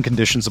 Terms and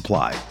conditions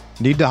apply.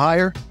 Need to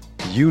hire?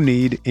 You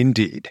need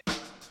Indeed.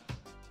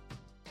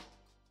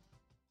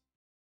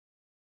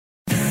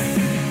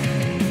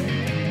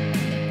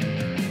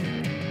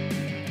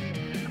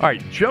 All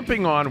right,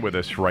 jumping on with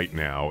us right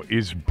now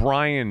is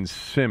Brian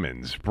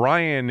Simmons.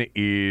 Brian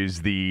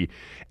is the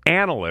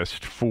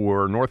analyst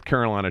for North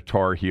Carolina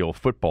Tar Heel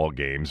football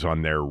games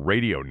on their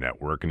radio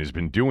network and has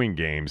been doing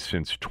games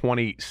since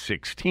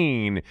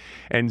 2016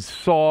 and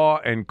saw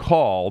and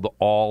called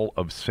all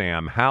of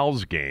Sam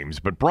Howell's games.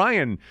 But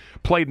Brian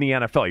played in the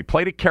NFL. He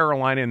played at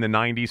Carolina in the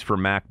 90s for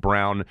Mac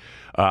Brown,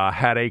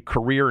 had a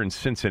career in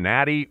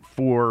Cincinnati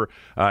for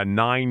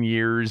 9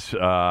 years,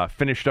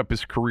 finished up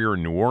his career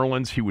in New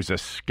Orleans. He was a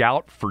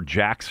scout for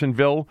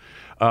Jacksonville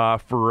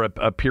for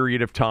a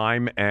period of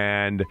time,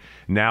 and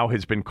now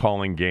has been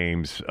calling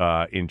games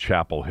in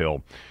Chapel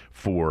Hill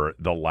for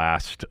the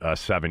last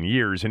 7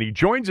 years. And he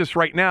joins us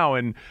right now,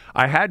 and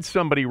I had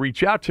somebody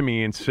reach out to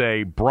me and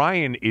say,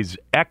 Brian is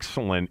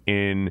excellent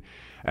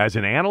as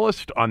an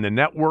analyst on the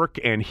network,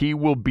 and he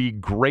will be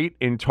great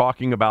in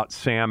talking about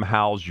Sam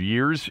Howell's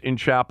years in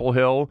Chapel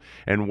Hill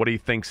and what he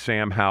thinks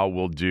Sam Howell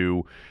will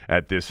do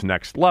at this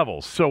next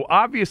level. So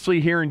obviously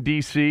here in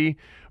D.C.,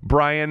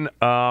 Brian,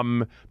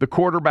 the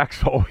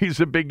quarterback's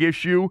always a big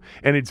issue,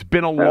 and it's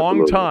been a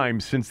long time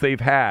since they've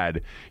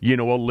had, a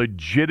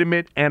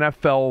legitimate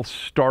NFL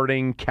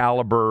starting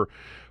caliber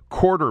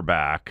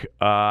quarterback.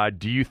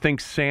 Do you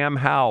think Sam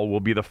Howell will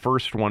be the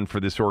first one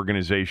for this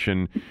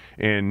organization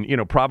in,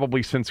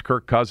 probably since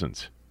Kirk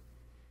Cousins?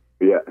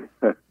 Yeah.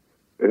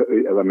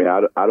 I mean,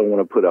 I don't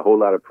want to put a whole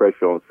lot of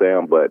pressure on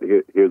Sam, but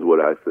here's what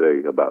I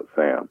say about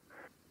Sam.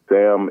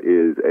 Sam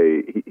is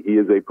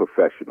a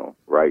professional,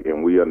 right?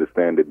 And we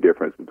understand the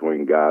difference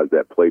between guys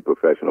that play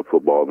professional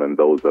football and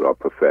those that are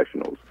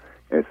professionals.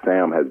 And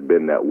Sam has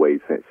been that way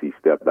since he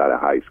stepped out of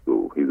high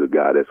school. He's a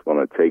guy that's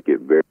going to take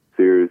it very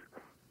serious.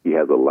 He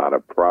has a lot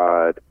of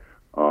pride.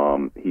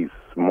 He's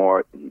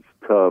smart. He's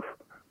tough.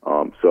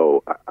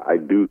 So I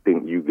do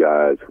think you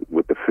guys,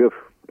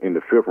 in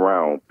the fifth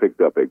round,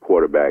 picked up a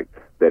quarterback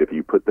that if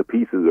you put the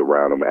pieces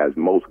around him, as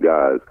most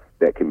guys,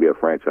 that can be a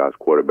franchise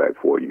quarterback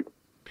for you.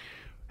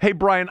 Hey,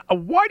 Brian,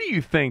 why do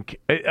you think,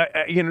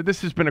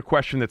 this has been a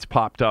question that's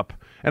popped up,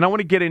 and I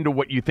want to get into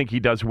what you think he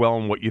does well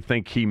and what you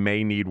think he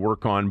may need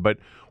work on, but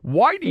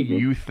why do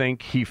you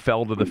think he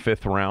fell to the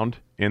fifth round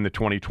in the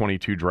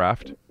 2022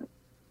 draft?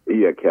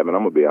 Yeah, Kevin,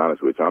 I'm gonna be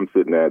honest with you. I'm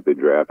sitting there at the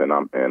draft, and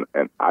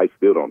I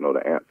still don't know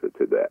the answer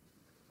to that.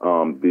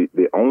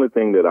 The only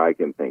thing that I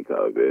can think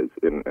of is,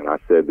 and I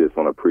said this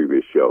on a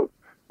previous show,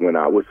 when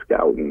I was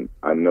scouting,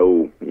 I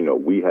know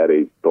we had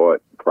a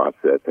thought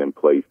process in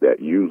place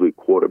that usually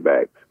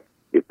quarterbacks,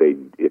 if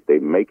they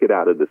make it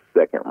out of the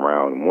second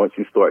round, once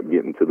you start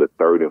getting to the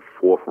third and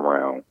fourth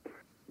round,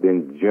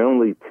 then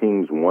generally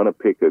teams want to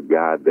pick a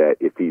guy that,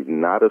 if he's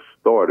not a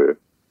starter,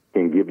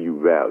 can give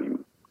you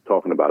value.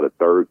 Talking about a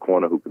third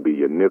corner who could be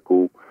your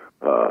nickel,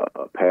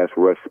 a pass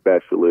rush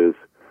specialist,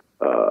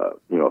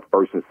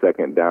 first and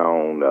second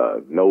down,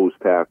 nose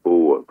tackle,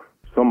 or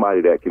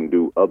somebody that can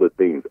do other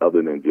things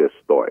other than just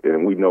start.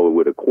 And we know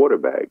with a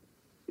quarterback,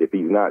 if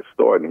he's not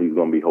starting, he's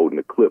going to be holding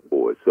the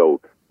clipboard. So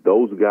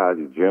those guys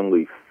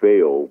generally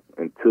fail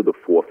into the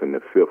fourth and the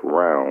fifth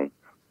round.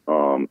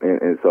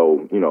 And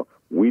so,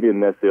 we didn't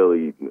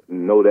necessarily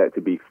know that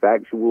to be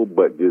factual,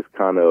 but just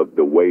kind of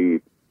the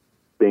way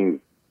things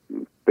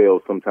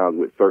fail sometimes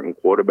with certain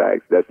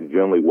quarterbacks, that's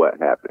generally what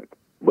happened.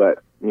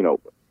 But,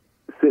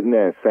 sitting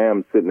there and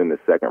Sam sitting in the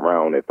second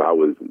round, if I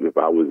was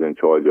in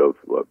charge of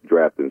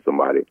drafting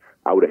somebody,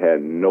 I would have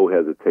had no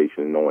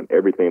hesitation knowing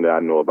everything that I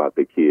know about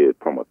the kid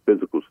from a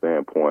physical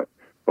standpoint,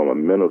 from a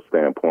mental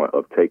standpoint,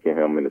 of taking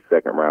him in the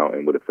second round,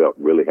 and would have felt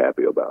really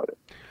happy about it.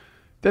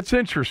 That's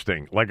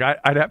interesting. Like,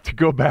 I'd have to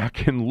go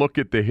back and look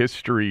at the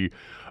history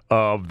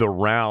of the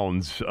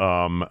rounds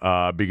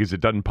because it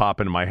doesn't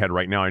pop into my head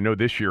right now. I know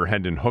this year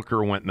Hendon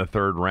Hooker went in the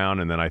third round,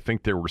 and then I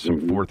think there were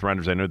some fourth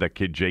rounders. I know that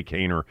kid Jake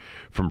Haener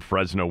from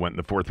Fresno went in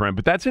the fourth round.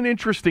 But that's an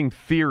interesting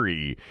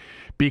theory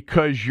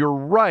because you're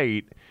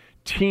right.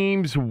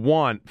 Teams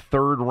want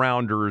third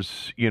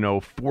rounders,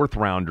 fourth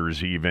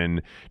rounders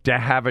even, to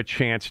have a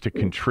chance to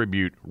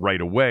contribute right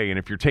away. And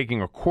if you're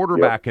taking a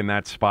quarterback in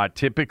that spot,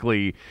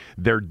 typically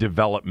they're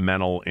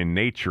developmental in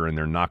nature and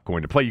they're not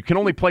going to play. You can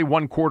only play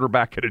one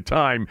quarterback at a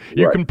time.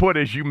 You can put,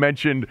 as you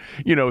mentioned,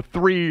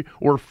 3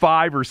 or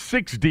 5 or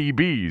 6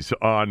 DBs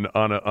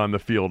on the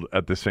field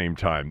at the same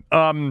time.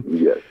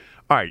 Yes.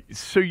 All right,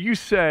 so you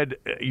said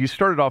you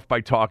started off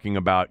by talking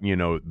about,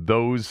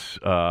 those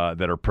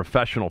that are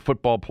professional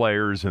football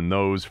players and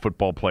those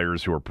football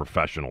players who are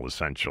professional,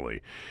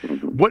 essentially.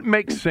 What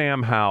makes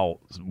Sam Howell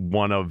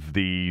one of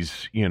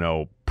these,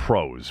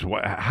 pros?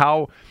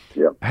 How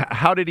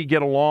did he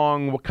get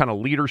along? What kind of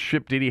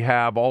leadership did he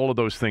have? All of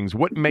those things.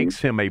 What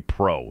makes him a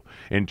pro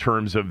in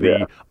terms of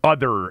the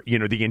other,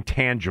 the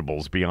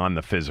intangibles beyond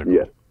the physical?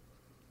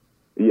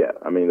 Yeah,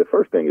 I mean, the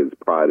first thing is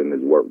pride in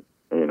his work.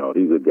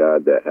 He's a guy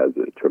that has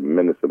a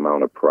tremendous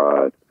amount of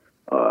pride.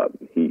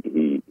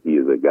 He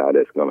is a guy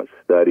that's going to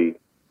study.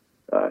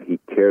 He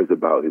cares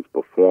about his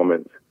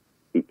performance.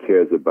 He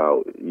cares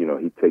about,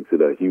 he takes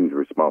it a huge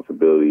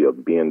responsibility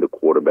of being the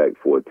quarterback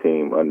for a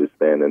team,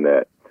 understanding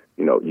that,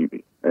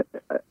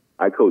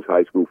 I coach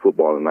high school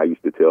football, and I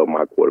used to tell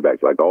my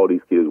quarterbacks, like, all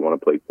these kids want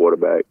to play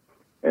quarterback.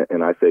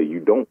 And I say, you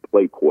don't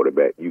play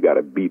quarterback. You got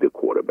to be the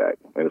quarterback.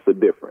 And it's a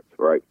difference,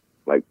 right?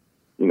 Like,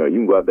 you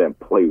can go out there and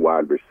play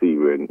wide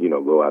receiver and,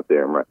 go out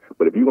there and run.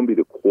 But if you're going to be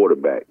the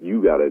quarterback,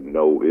 you got to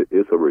know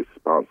it's a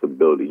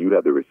responsibility. You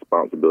have the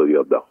responsibility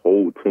of the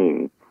whole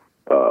team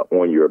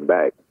on your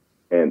back.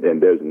 And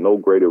there's no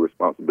greater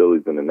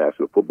responsibility than the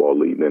National Football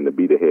League than to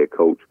be the head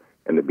coach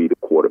and to be the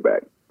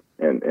quarterback.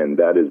 And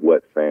that is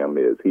what Sam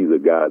is. He's a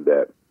guy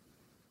that,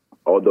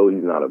 although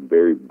he's not a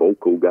very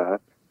vocal guy,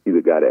 He's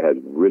a guy that has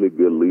really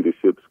good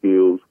leadership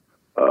skills.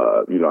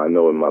 I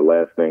know in my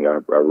last thing I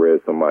read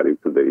somebody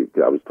because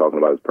I was talking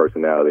about his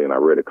personality, and I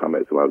read a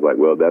comment. So I was like,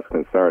 well, that's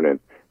concerning.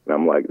 And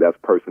I'm like, that's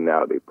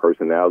personality.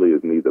 Personality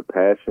is neither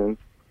passion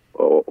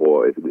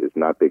or it's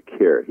not the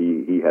care.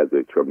 He has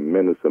a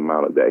tremendous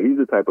amount of that. He's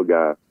the type of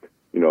guy,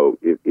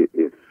 if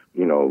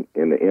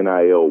in the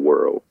NIL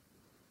world,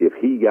 if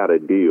he got a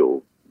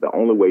deal, the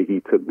only way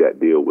he took that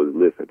deal was,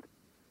 listen,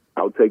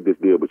 I'll take this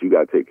deal, but you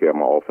got to take care of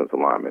my offensive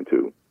lineman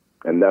too.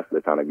 And that's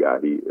the kind of guy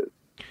he is.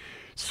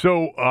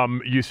 So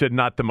you said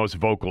not the most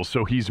vocal.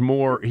 So he's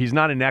not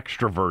an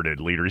extroverted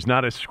leader. He's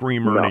not a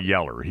screamer and a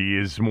yeller. He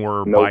is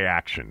more by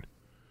action.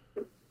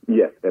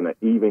 Yes, and an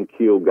even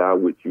keel guy,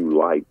 which you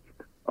like.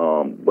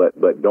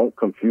 But don't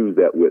confuse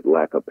that with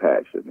lack of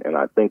passion. And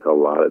I think a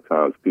lot of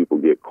times people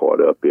get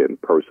caught up in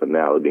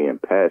personality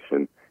and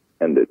passion,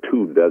 and the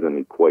two doesn't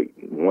equate.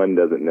 One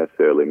doesn't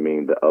necessarily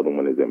mean the other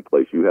one is in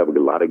place. You have a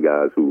lot of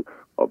guys who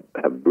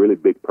have really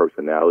big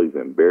personalities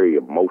and very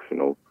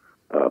emotional,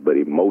 but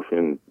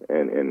emotion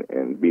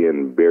and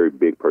being very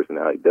big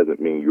personality doesn't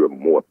mean you're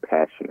more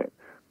passionate.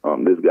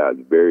 This guy's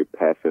very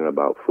passionate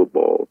about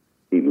football.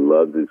 He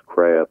loves his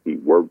craft. He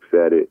works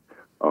at it.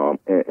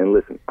 And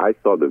listen, I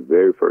saw the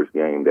very first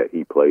game that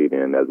he played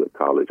in as a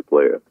college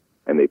player,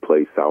 and they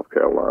played South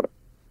Carolina.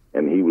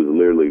 And he was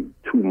literally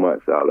 2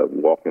 months out of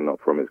walking up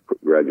from his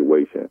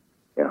graduation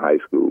in high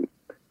school.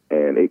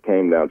 And it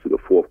came down to the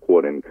fourth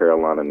quarter, and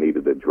Carolina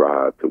needed a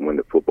drive to win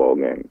the football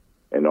game.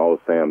 And all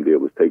Sam did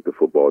was take the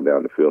football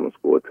down the field and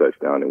score a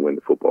touchdown and win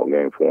the football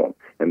game for him.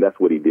 And that's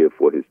what he did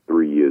for his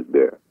 3 years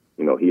there.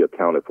 He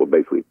accounted for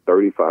basically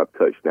 35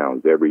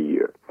 touchdowns every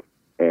year.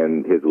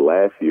 And his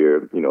last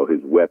year,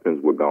 his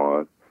weapons were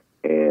gone,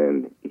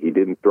 and he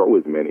didn't throw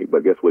as many.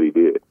 But guess what he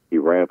did? He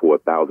ran for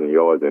 1,000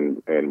 yards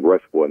and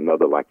rushed for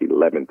another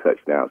 11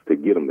 touchdowns to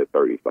get him to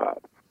 35.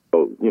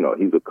 So,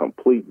 he's a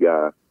complete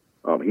guy.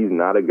 He's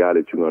not a guy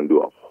that you're going to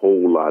do a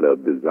whole lot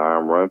of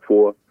design run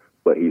for,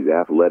 but he's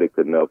athletic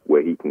enough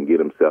where he can get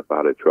himself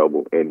out of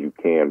trouble, and you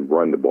can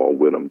run the ball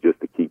with him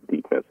just to keep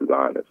defenses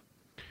honest.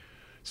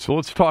 So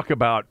let's talk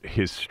about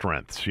his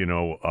strengths,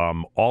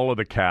 all of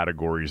the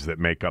categories that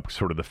make up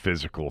sort of the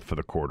physical for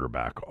the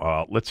quarterback.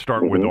 Let's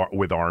start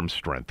with arm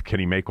strength. Can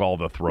he make all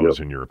the throws,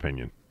 in your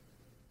opinion?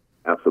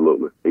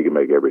 Absolutely. He can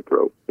make every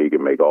throw. He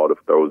can make all the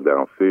throws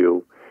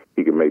downfield.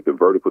 He can make the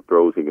vertical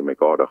throws. He can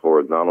make all the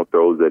horizontal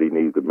throws that he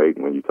needs to make.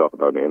 When you talk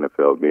about the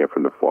NFL being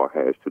from the far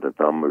hash to the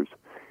numbers,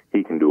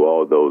 he can do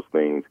all those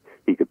things.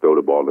 He can throw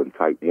the ball in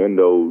tight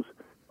endos.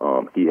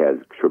 He has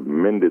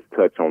tremendous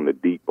touch on the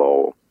deep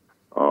ball.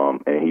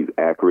 And he's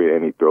accurate,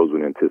 and he throws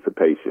with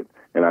anticipation.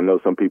 And I know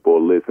some people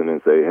will listen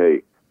and say,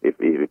 hey,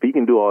 if he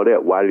can do all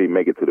that, why did he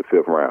make it to the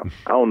fifth round?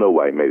 I don't know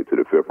why he made it to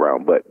the fifth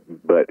round,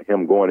 but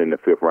him going in the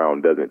fifth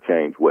round doesn't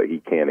change what he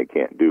can and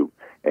can't do,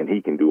 and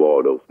he can do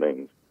all those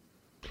things.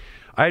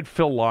 I had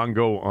Phil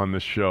Longo on the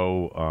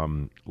show,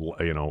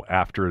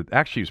 after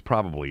actually it was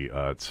probably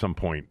at some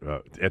point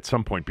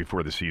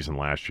before the season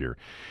last year,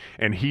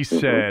 and he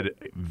said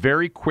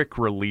very quick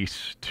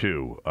release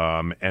too,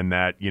 and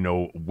that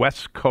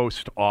West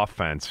Coast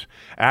offense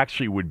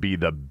actually would be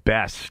the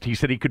best. He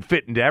said he could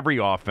fit into every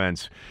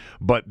offense,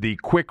 but the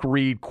quick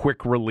read,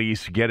 quick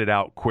release, get it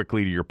out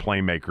quickly to your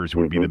playmakers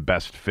would be the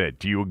best fit.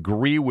 Do you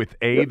agree with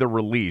A, the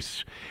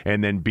release,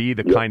 and then B,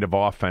 the kind of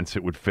offense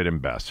that would fit him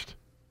best?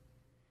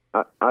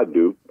 I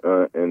do,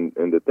 and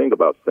the thing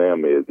about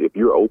Sam is if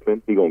you're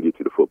open, he's going to get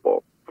you the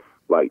football.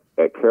 Like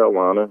at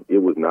Carolina, it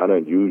was not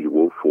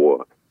unusual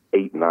for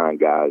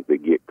 8-9 guys to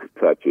get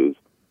touches,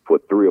 for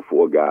 3 or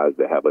 4 guys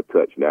to have a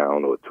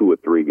touchdown, or 2 or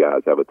 3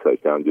 guys have a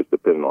touchdown, just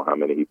depending on how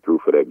many he threw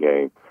for that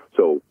game.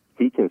 So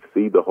he can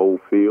see the whole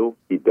field.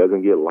 He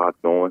doesn't get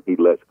locked on. He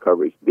lets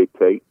coverage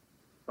dictate.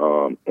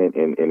 And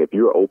if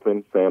you're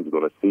open, Sam's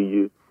going to see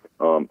you.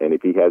 And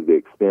if he has to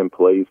extend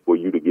plays for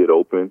you to get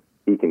open,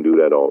 he can do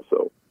that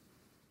also.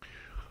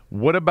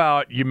 What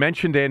about, you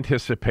mentioned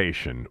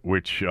anticipation,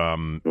 which,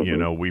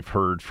 we've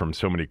heard from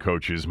so many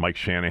coaches. Mike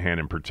Shanahan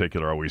in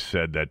particular always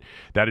said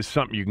that is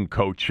something you can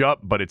coach up,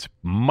 but it's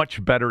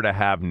much better to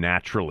have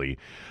naturally,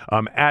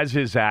 as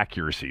is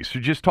accuracy. So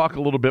just talk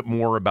a little bit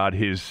more about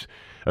his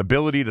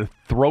ability to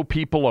throw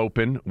people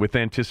open with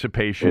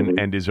anticipation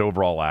and his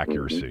overall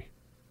accuracy.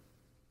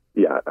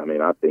 Yeah,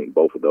 I think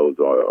both of those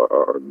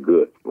are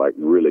good, like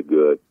really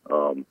good.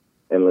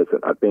 And listen,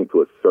 I think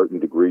to a certain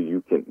degree,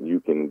 you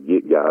can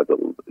get guys,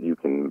 you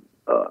can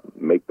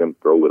make them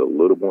throw with a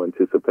little more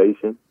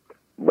anticipation.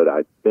 But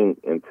I think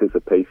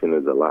anticipation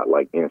is a lot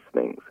like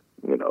instincts.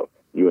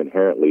 You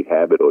inherently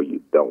have it or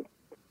you don't.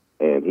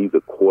 And he's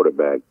a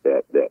quarterback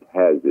that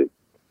has it,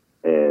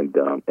 and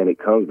it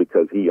comes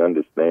because he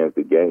understands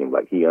the game.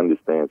 Like he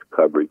understands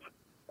coverage.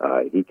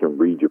 He can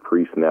read your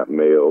pre-snap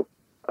mail.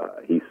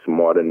 He's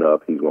smart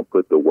enough. He's going to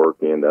put the work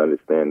in to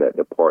understand that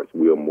the parts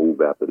will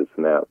move after the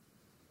snap.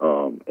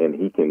 And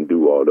he can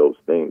do all those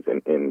things.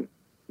 And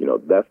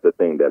that's the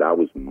thing that I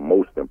was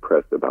most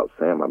impressed about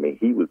Sam.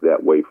 He was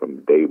that way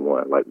from day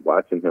one. Like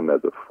watching him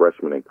as a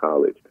freshman in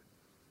college,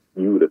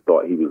 you would have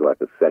thought he was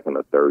like a second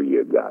or third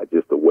year guy.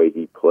 Just the way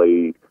he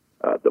played,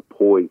 the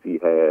poise he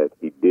had,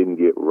 he didn't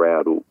get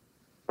rattled.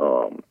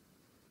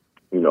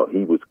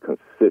 He was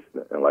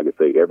consistent, and like I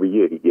say, every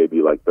year he gave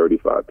you like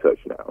 35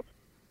 touchdowns,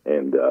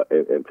 and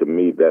to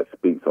me that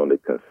speaks on the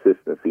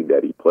consistency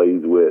that he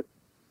plays with,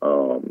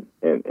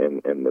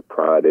 and the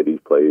pride that he's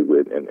played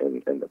with,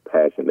 and the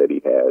passion that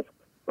he has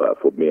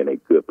for being a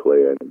good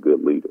player and a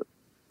good leader.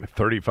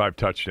 35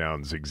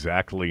 touchdowns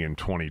exactly in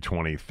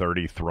 2020,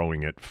 30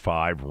 throwing it,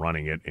 5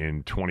 running it.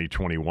 In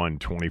 2021,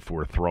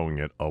 24 throwing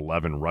it,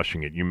 11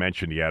 rushing it. You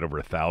mentioned he had over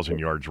 1,000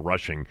 yards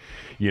rushing.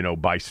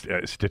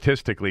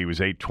 Statistically, he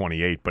was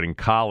 828, but in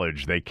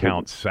college, they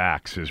count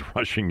sacks as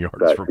rushing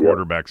yards for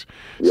quarterbacks.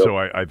 Yep. So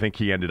I think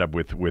he ended up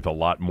with a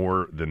lot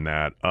more than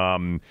that.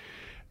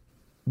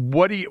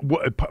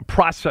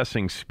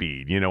 Processing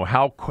speed?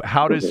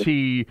 How does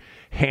he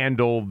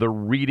handle the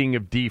reading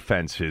of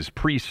defenses,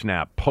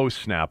 pre-snap,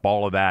 post-snap,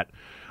 all of that?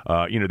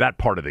 That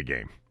part of the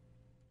game.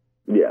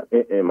 Yeah,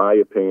 in my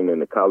opinion, in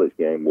the college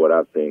game, what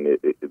I've seen,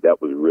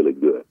 that was really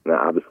good.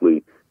 Now,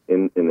 obviously,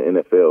 in the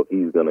NFL,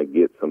 he's going to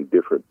get some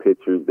different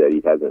pictures that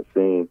he hasn't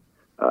seen.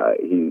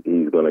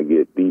 He's going to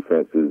get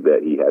defenses that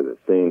he hasn't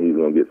seen. He's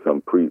going to get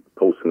some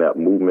post-snap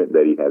movement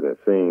that he hasn't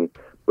seen.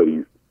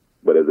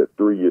 But as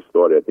a 3-year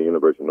starter at the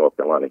University of North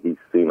Carolina, he's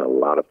seen a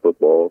lot of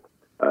football.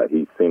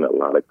 He's seen a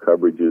lot of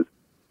coverages.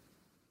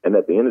 And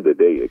at the end of the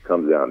day, it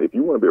comes down, if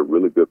you want to be a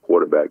really good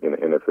quarterback in the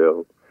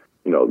NFL,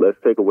 let's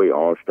take away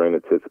arm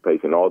strength,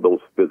 anticipation, all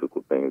those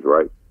physical things,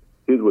 right?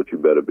 Here's what you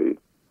better be.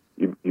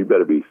 You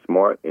better be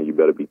smart and you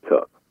better be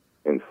tough.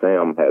 And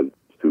Sam has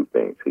two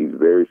things. He's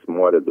very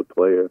smart as a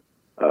player,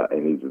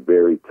 and he's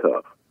very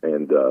tough.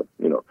 And,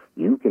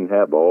 you can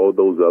have all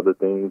those other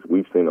things.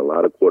 We've seen a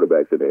lot of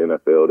quarterbacks in the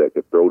NFL that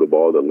can throw the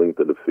ball the length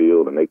of the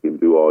field, and they can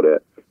do all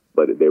that.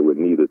 But they were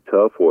neither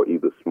tough or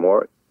either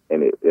smart,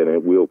 and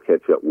it will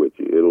catch up with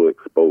you. It'll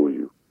expose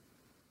you.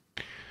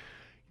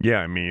 Yeah,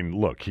 I mean,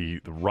 look, he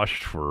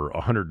rushed for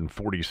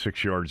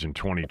 146 yards in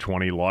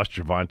 2020, lost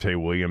Javonte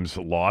Williams,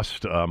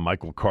 lost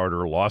Michael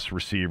Carter, lost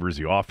receivers.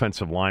 The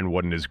offensive line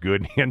wasn't as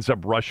good. He ends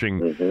up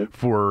rushing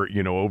for,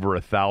 over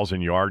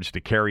 1,000 yards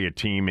to carry a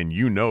team, and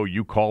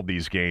you called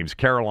these games.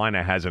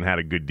 Carolina hasn't had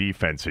a good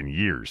defense in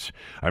years.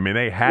 I mean,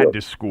 they had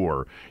to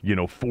score,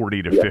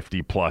 40 to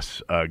 50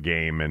 plus a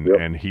game,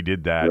 and he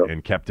did that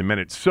and kept him in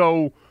it.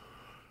 So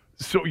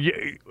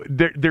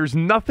there's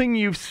nothing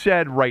you've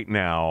said right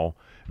now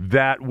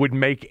that would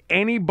make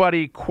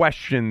anybody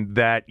question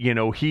that,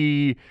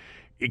 he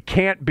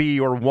can't be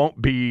or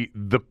won't be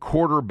the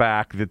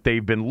quarterback that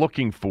they've been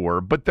looking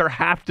for, but there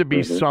have to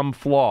be some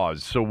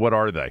flaws. So what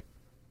are they?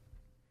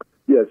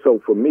 Yeah,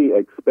 so for me,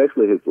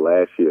 especially his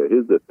last year,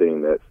 here's the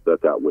thing that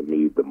stuck out with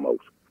me the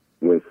most.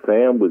 When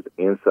Sam was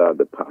inside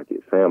the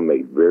pocket, Sam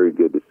made very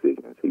good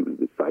decisions. He was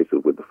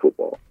decisive with the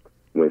football.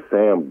 When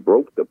Sam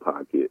broke the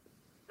pocket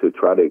to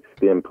try to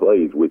extend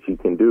plays, which he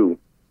can do,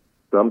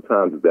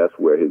 sometimes that's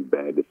where his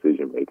bad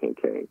decision-making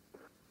came.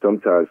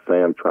 Sometimes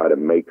Sam tried to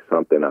make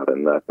something out of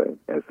nothing,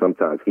 and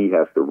sometimes he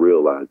has to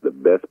realize the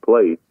best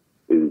play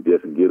is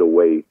just get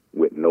away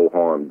with no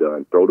harm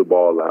done. Throw the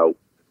ball out,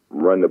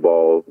 run the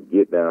ball,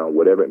 get down,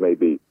 whatever it may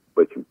be,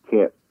 but you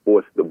can't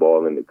force the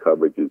ball into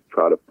coverages,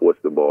 try to force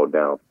the ball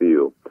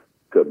downfield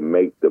to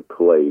make the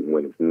play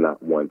when it's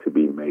not one to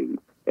be made.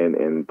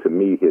 And to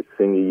me, his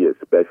senior year,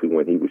 especially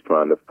when he was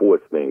trying to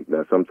force things.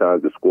 Now,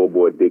 sometimes the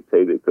scoreboard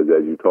dictated, because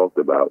as you talked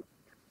about,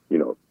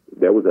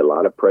 there was a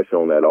lot of pressure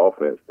on that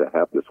offense to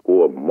have to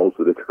score most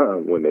of the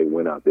time when they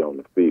went out there on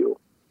the field.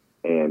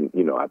 And,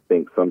 I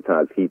think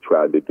sometimes he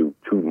tried to do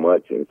too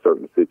much in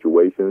certain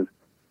situations,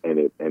 and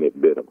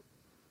it bit him.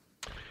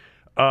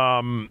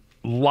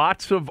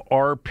 Lots of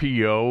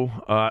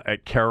RPO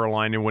at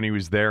Carolina when he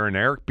was there, and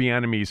Eric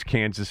Bieniemy's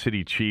Kansas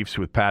City Chiefs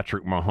with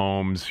Patrick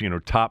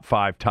Mahomes, top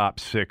 5, top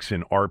 6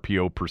 in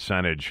RPO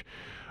percentage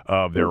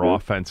of their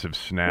offensive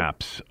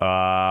snaps.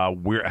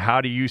 How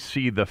do you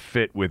see the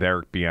fit with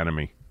Eric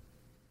Bieniemy?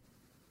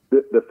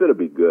 The fit will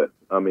be good.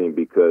 I mean,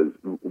 because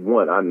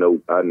one, I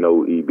know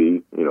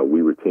EB.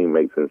 We were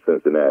teammates in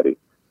Cincinnati,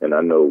 and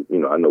I know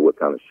what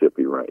kind of ship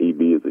he runs.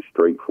 EB is a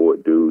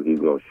straightforward dude. He's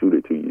going to shoot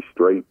it to you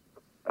straight.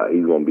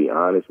 He's going to be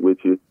honest with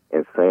you,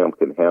 and Sam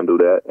can handle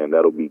that, and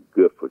that'll be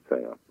good for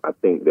Sam. I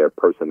think their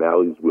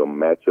personalities will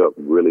match up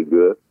really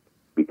good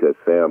because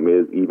Sam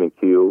is even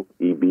keeled.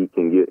 EB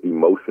can get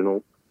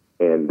emotional.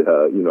 And,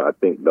 I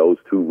think those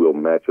two will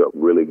match up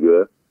really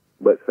good.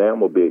 But Sam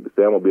will be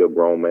a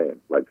grown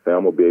man. Like,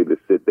 Sam will be able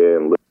to sit there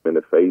and look him in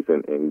the face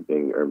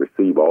and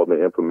receive all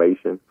the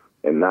information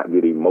and not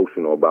get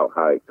emotional about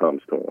how it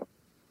comes to him.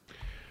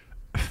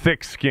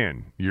 Thick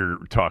skin you're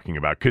talking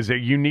about, because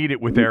you need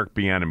it with Eric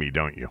Bieniemy,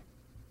 don't you?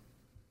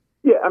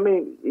 Yeah, I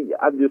mean,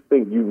 I just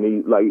think you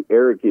need, like,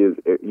 Eric is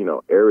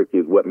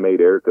what made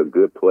Eric a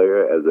good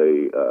player as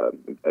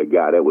a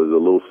guy that was a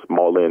little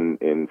small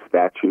in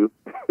stature.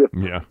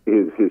 Yeah.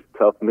 His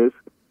toughness,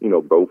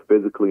 both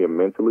physically and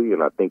mentally,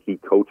 and I think he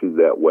coaches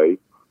that way.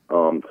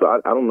 So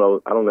I don't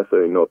know. I don't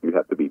necessarily know if you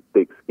have to be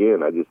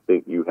thick-skinned. I just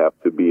think you have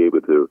to be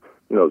able to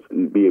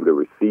be able to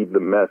receive the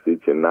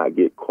message and not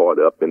get caught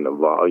up in the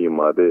volume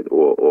of it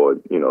or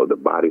the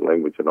body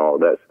language and all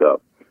that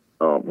stuff.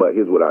 But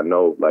here's what I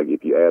know. Like,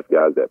 if you ask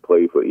guys that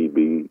play for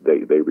EB,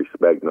 they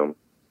respect him.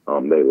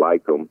 They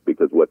like him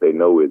because what they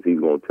know is he's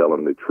going to tell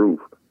them the truth.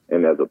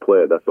 And as a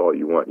player, that's all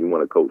you want. You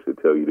want a coach to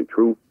tell you the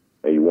truth,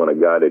 and you want a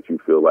guy that you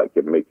feel like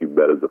can make you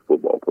better as a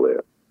football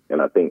player.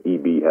 And I think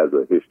EB has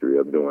a history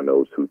of doing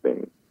those two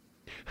things.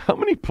 How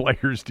many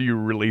players do you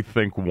really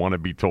think want to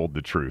be told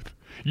the truth?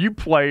 You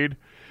played.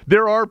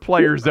 There are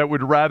players that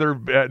would rather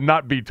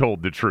not be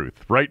told the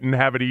truth, right, and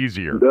have it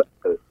easier.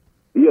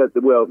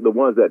 Well, the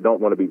ones that don't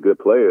want to be good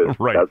players,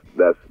 right.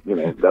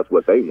 That's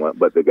what they want.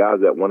 But the guys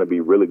that want to be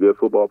really good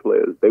football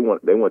players, they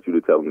want you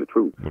to tell them the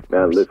truth.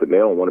 Now, listen, they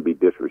don't want to be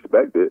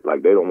disrespected,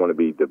 like they don't want to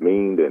be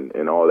demeaned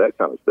and all that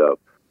kind of stuff.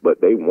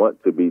 But they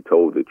want to be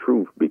told the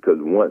truth because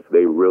once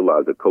they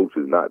realize the coach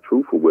is not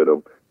truthful with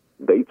them,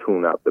 they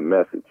tune out the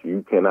message.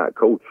 You cannot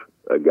coach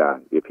a guy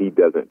if he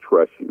doesn't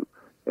trust you.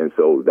 And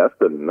so that's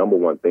the number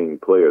one thing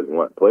players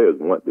want. Players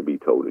want to be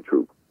told the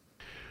truth.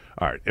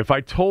 All right. If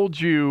I told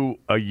you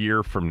a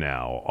year from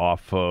now,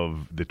 off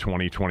of the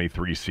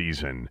 2023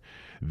 season,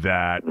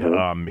 that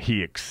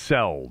he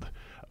excelled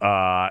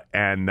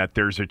and that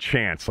there's a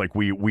chance, like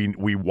we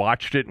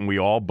watched it and we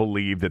all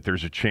believe that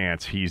there's a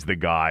chance he's the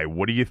guy,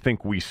 what do you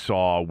think we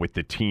saw with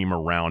the team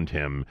around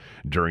him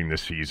during the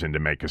season to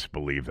make us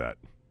believe that?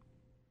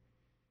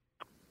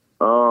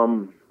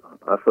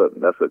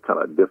 That's a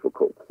kind of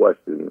difficult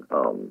question.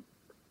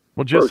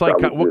 Well, just like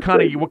what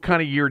kind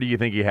of year do you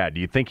think he had?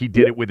 Do you think he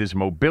did it with his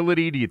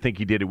mobility? Do you think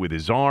he did it with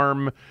his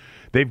arm?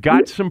 They've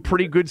got some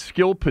pretty good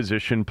skill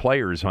position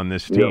players on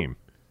this team.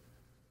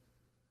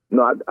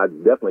 No, I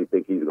definitely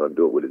think he's going to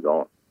do it with his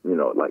arm.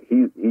 Like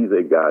he's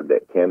a guy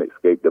that can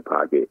escape the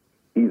pocket.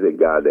 He's a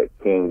guy that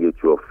can get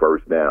you a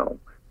first down.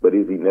 But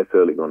is he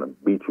necessarily going to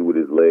beat you with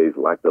his legs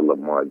like the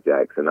Lamar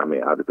Jackson? I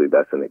mean, obviously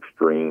that's an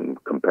extreme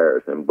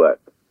comparison, but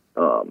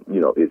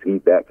is he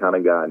that kind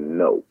of guy?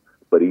 No.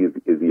 But is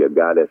he a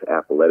guy that's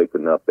athletic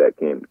enough that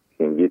can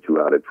get you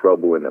out of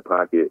trouble in the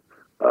pocket?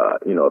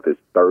 If it's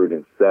 3rd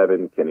and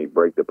 7, can he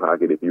break the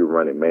pocket if you're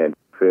running man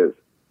defense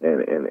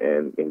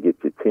and get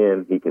you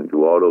 10? He can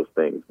do all those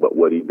things. But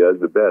what he does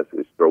the best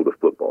is throw the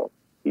football.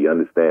 He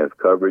understands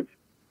coverage.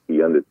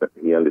 He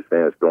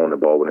understands throwing the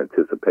ball with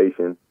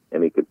anticipation,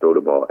 and he can throw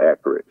the ball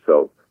accurate.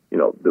 So,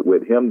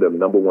 with him, the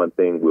number one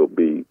thing will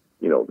be,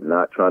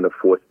 not trying to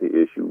force the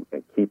issue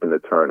and keeping the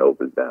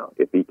turnovers down.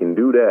 If he can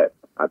do that,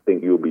 I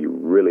think you'll be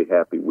really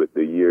happy with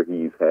the year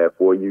he's had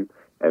for you,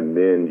 and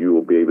then you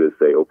will be able to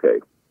say, okay,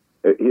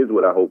 here's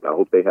what I hope. I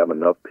hope they have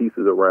enough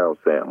pieces around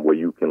Sam where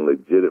you can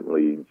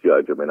legitimately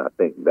judge him, and I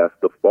think that's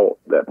the fault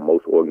that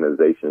most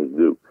organizations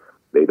do.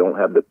 They don't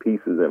have the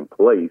pieces in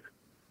place,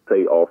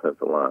 say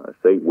offensive line,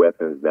 say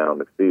weapons down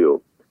the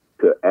field,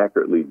 to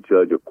accurately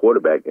judge a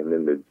quarterback, and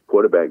then the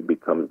quarterback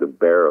becomes the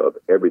bearer of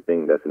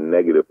everything that's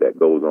negative that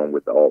goes on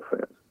with the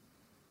offense.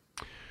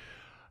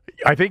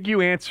 I think you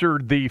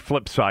answered the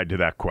flip side to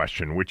that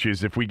question, which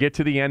is if we get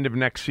to the end of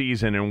next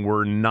season and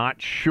we're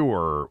not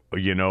sure,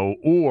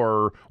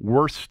 or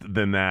worse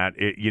than that,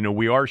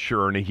 we are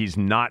sure and he's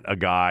not a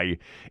guy,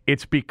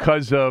 it's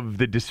because of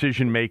the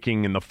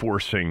decision-making and the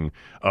forcing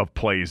of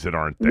plays that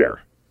aren't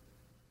there.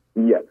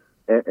 Yes.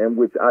 And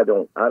which I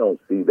don't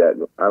see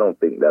that. I don't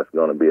think that's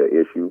going to be an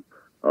issue.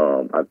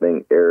 I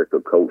think Eric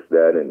will coach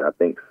that, and I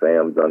think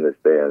Sam's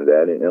understands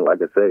that. And like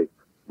I say,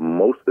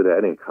 most of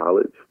that in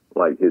college,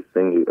 like his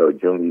senior or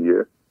junior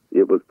year,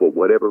 it was for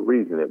whatever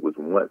reason. It was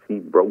once he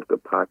broke the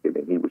pocket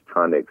and he was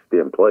trying to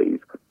extend plays.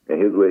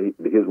 And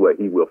here's what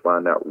he will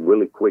find out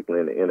really quickly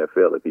in the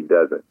NFL if he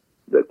doesn't.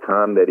 The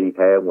time that he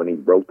had when he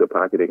broke the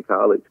pocket in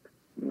college,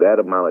 that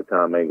amount of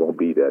time ain't going to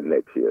be there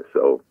next year.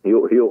 So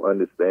he'll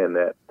understand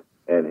that.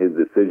 And his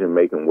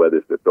decision-making, whether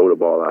it's to throw the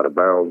ball out of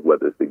bounds,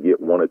 whether it's to get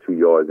 1 or 2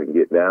 yards and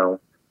get down,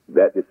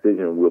 that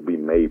decision will be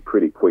made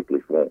pretty quickly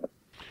for him.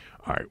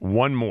 All right,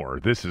 one more.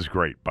 This is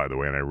great, by the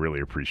way, and I really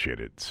appreciate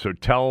it. So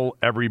tell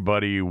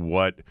everybody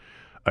what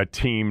a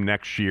team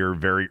next year,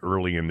 very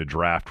early in the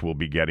draft, will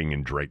be getting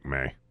in Drake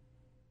May.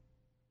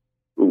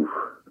 Oof,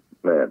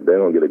 man, they're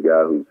going to get a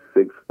guy who's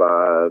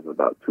 6'5",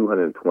 about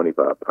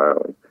 225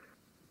 pounds,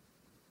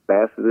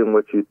 faster than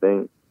what you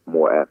think,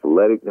 more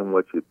athletic than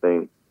what you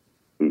think.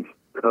 He's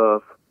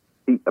tough.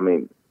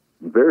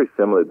 Very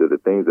similar to the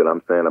things that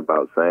I'm saying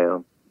about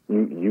Sam.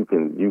 You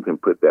can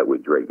put that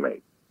with Drake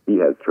May. He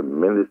has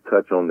tremendous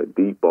touch on the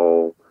deep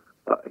ball.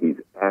 He's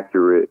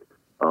accurate.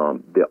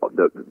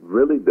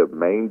 The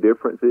main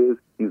difference is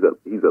he's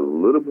a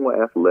little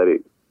more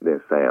athletic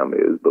than Sam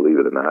is, believe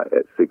it or not,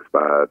 at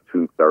 6'5",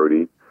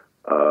 230.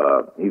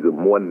 He's a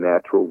more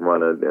natural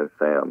runner than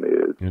Sam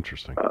is.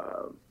 Interesting.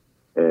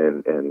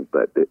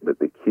 But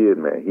the kid,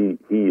 man,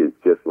 he is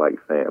just like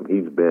Sam.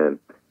 He's been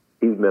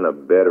a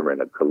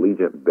veteran, a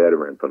collegiate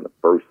veteran from the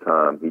first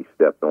time he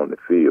stepped on the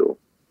field.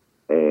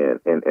 And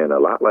a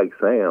lot like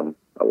Sam,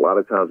 a lot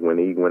of times when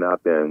he went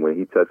out there and when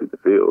he touches the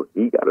field,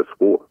 he got to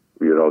score.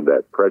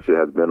 That pressure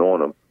has been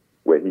on him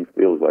where he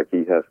feels like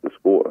he has to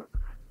score.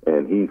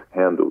 And he's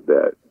handled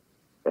that.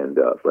 And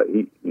does. Like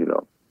he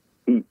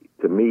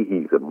to me,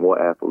 he's a more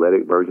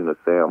athletic version of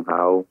Sam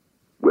Howell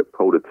with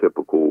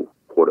prototypical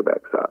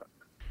quarterback size.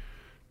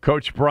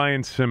 Coach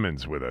Brian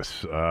Simmons with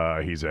us.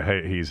 He's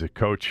a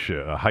coach,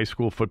 a high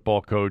school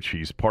football coach.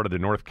 He's part of the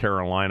North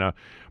Carolina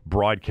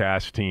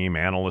broadcast team,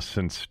 analyst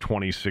since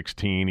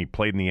 2016. He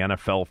played in the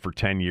NFL for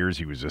 10 years.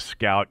 He was a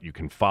scout. You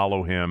can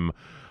follow him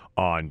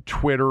on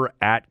Twitter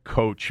at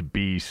Coach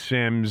B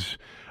Sims.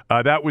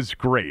 That was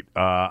great.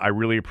 I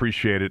really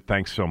appreciate it.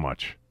 Thanks so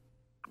much.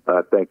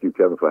 Thank you,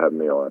 Kevin, for having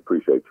me on. I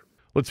appreciate you.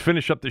 Let's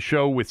finish up the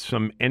show with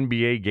some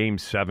NBA Game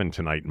 7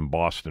 tonight in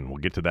Boston. We'll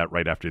get to that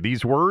right after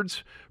these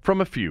words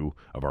from a few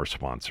of our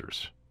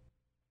sponsors.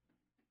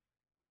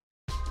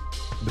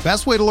 The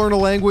best way to learn a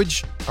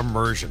language?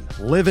 Immersion.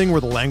 Living where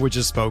the language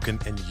is spoken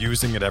and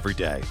using it every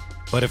day.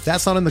 But if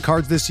that's not in the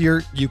cards this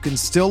year, you can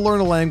still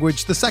learn a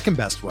language the second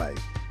best way,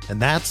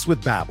 and that's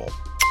with Babbel.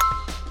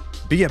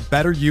 Be a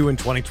better you in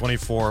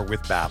 2024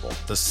 with Babbel,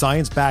 the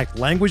science-backed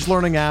language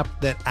learning app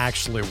that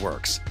actually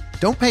works.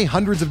 Don't pay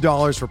hundreds of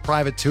dollars for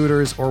private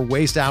tutors or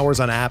waste hours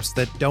on apps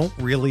that don't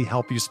really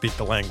help you speak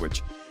the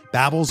language.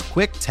 Babbel's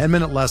quick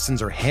 10-minute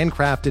lessons are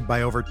handcrafted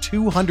by over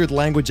 200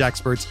 language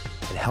experts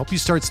and help you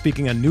start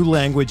speaking a new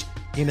language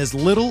in as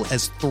little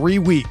as 3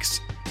 weeks.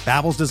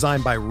 Babbel's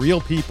designed by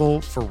real people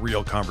for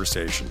real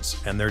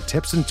conversations, and their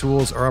tips and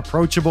tools are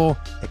approachable,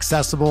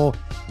 accessible,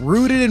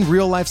 rooted in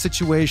real-life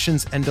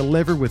situations, and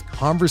delivered with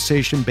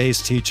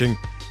conversation-based teaching,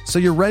 so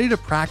you're ready to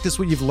practice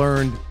what you've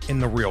learned in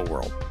the real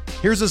world.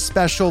 Here's a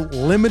special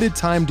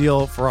limited-time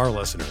deal for our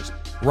listeners.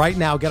 Right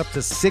now, get up to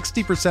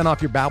 60% off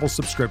your Babbel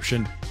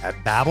subscription at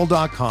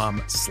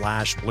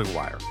babbel.com/Blue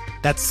Wire.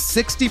 That's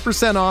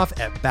 60% off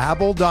at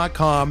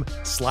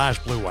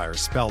babbel.com/Blue Wire,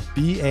 spelled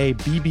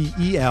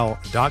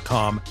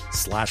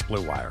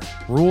BABBEL.com/Blue Wire.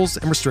 Rules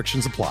and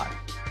restrictions apply.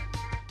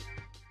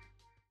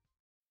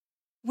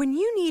 When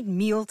you need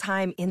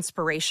mealtime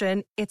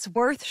inspiration, it's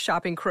worth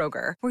shopping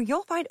Kroger, where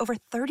you'll find over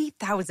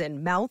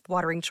 30,000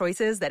 mouth-watering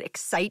choices that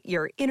excite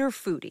your inner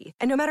foodie.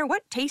 And no matter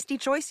what tasty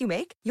choice you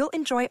make, you'll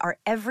enjoy our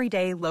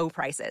everyday low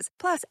prices,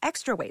 plus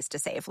extra ways to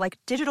save, like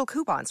digital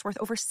coupons worth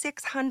over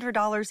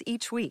 $600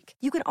 each week.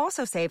 You can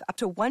also save up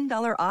to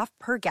 $1 off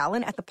per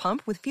gallon at the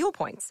pump with fuel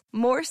points.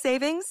 More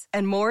savings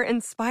and more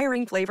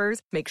inspiring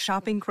flavors make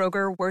shopping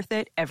Kroger worth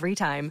it every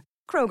time.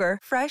 Kroger,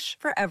 fresh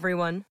for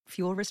everyone.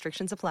 Fuel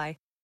restrictions apply.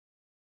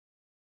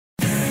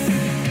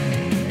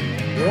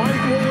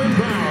 White will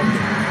inbound.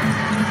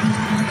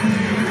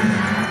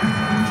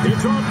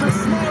 It's off the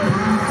Smart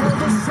for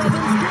the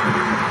seventh game.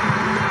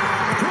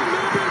 Can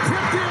they be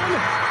tipped in?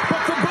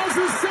 But the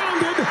buzzer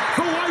sounded.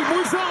 The light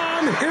was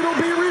on.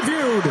 It'll be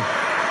reviewed.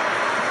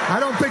 I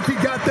don't think he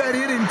got that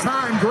in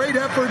time. Great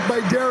effort by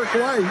Derek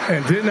White.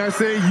 And didn't I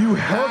say you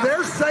have... Oh,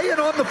 they're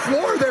saying on the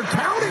floor, they're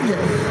counting it.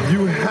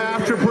 You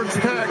have to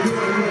protect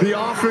the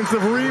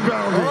offensive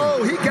rebounding.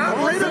 Oh, he got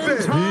rid of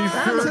it. He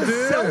sure That's a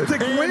did.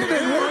 Celtic win,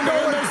 and we're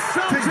going to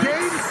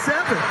Game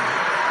 7.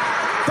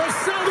 The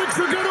Celtics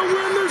are going to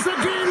win. There's a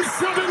Game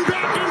 7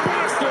 back in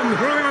Boston.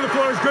 Ruling on the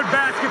floor is good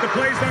basket. The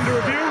play's under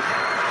review.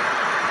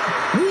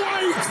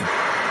 White.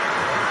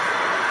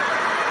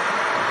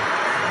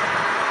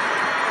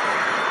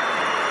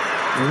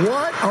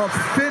 What a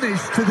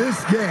finish to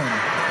this game.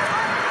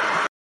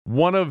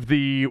 One of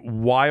the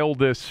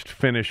wildest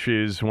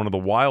finishes, one of the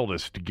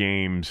wildest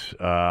games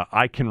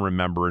I can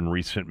remember in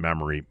recent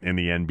memory in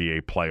the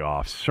NBA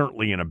playoffs,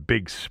 certainly in a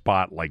big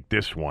spot like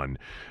this one,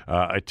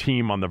 a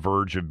team on the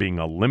verge of being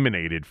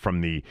eliminated from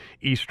the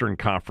Eastern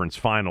Conference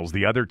Finals,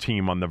 the other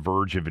team on the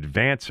verge of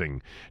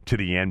advancing to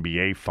the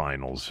NBA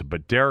Finals.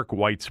 But Derek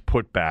White's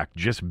putback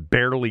just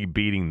barely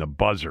beating the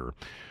buzzer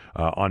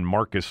on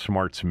Marcus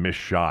Smart's missed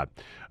shot.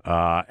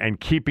 And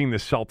keeping the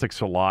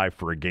Celtics alive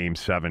for a Game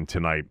 7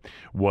 tonight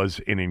was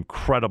an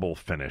incredible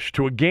finish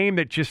to a game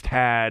that just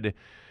had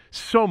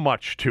so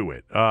much to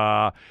it.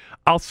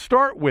 I'll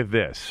start with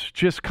this,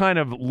 just kind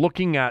of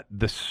looking at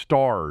the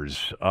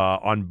stars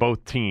on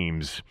both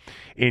teams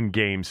in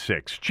Game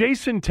 6.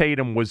 Jason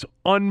Tatum was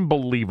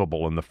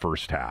unbelievable in the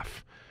first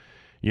half.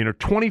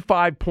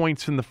 25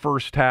 points in the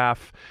first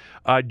half.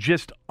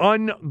 Just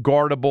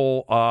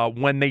unguardable.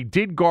 When they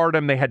did guard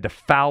him, they had to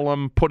foul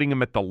him, putting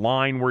him at the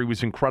line where he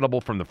was incredible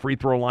from the free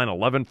throw line,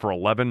 11 for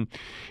 11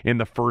 in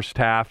the first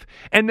half.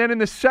 And then in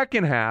the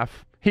second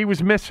half, he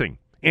was missing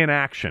in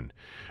action.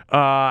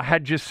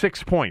 Had just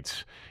 6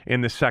 points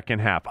in the second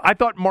half. I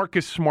thought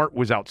Marcus Smart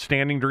was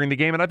outstanding during the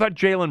game, and I thought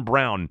Jaylen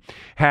Brown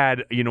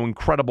had,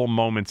 incredible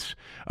moments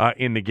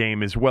in the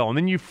game as well. And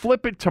then you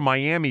flip it to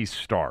Miami's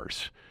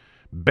stars,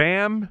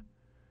 Bam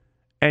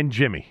and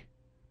Jimmy.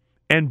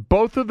 And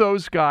both of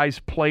those guys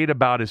played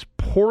about as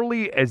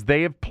poorly as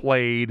they have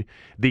played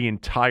the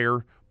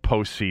entire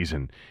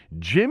postseason.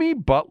 Jimmy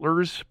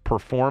Butler's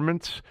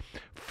performance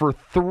for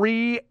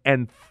 3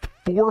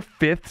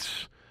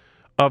 4/5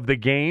 of the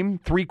game,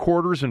 3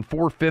 quarters and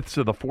 4/5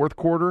 of the fourth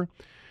quarter,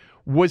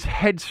 was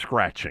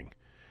head-scratching.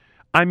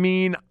 I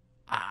mean,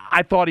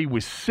 I thought he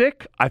was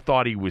sick. I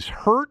thought he was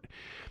hurt.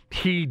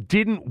 He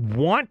didn't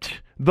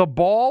want the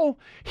ball.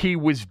 He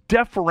was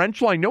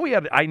deferential. I know he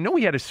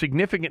had a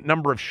significant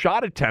number of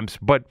shot attempts,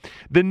 but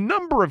the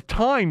number of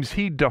times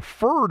he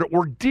deferred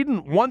or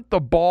didn't want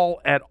the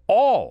ball at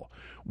all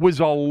was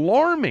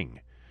alarming,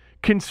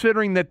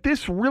 considering that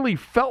this really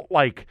felt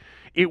like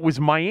it was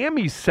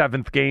Miami's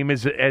seventh game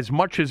as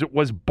much as it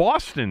was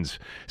Boston's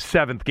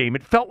seventh game.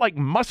 It felt like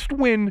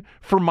must-win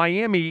for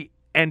Miami,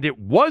 and it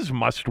was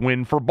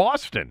must-win for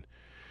Boston.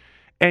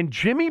 And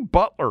Jimmy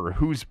Butler,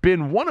 who's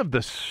been one of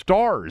the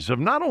stars of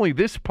not only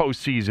this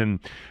postseason,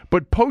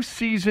 but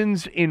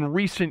postseasons in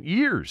recent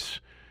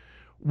years,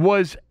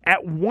 was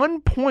at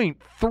one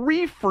point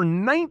 3 for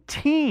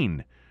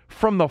 19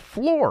 from the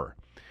floor.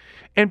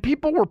 And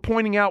people were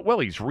pointing out, well,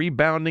 he's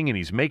rebounding and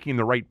he's making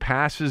the right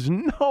passes.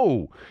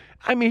 No.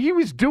 I mean, he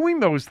was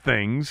doing those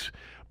things,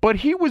 but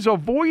he was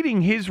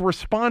avoiding his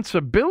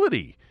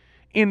responsibility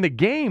in the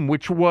game,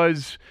 which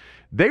was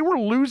they were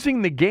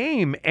losing the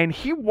game and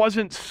he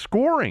wasn't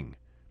scoring.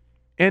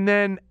 And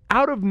then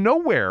out of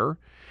nowhere,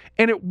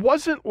 and it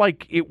wasn't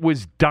like it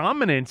was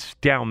dominance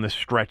down the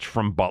stretch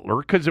from Butler,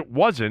 because it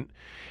wasn't.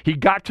 He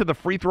got to the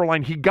free throw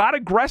line. He got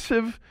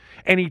aggressive,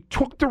 and he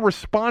took the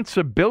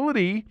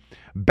responsibility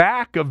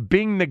back of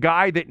being the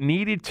guy that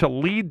needed to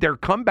lead their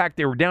comeback.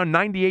 They were down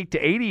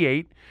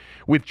 98-88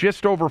 with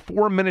just over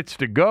 4 minutes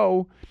to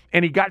go,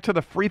 and he got to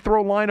the free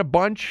throw line a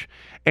bunch,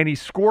 and he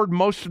scored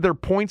most of their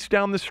points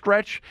down the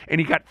stretch,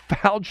 and he got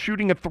fouled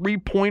shooting a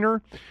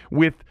three-pointer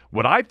with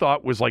what I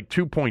thought was like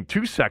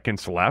 2.2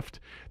 seconds left.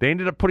 They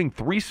ended up putting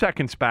 3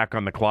 seconds back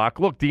on the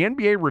clock. Look, the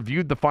NBA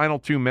reviewed the final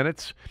 2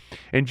 minutes,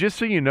 and just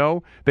so you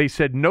know, they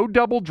said no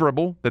double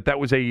dribble, that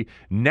was a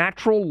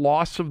natural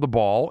loss of the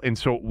ball, and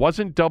so it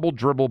wasn't double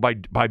dribble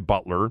by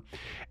Butler.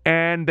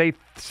 And they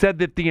said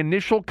that the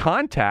initial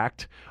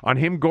contact on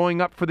him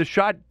going up for the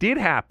shot did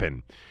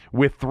happen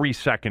with 3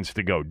 seconds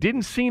to go.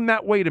 Didn't seem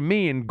that way to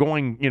me in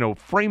going,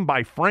 frame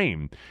by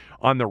frame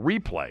on the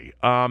replay.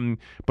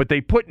 But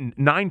they put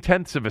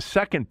 9/10 of a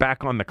second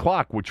back on the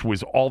clock, which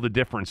was all the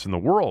difference in the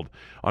world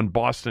on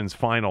Boston's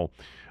final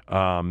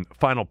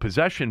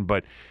possession.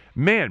 But,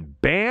 man,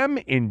 Bam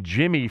and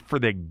Jimmy for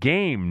the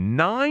game,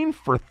 9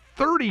 for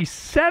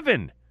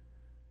 37.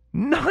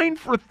 9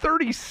 for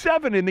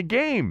 37 in the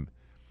game.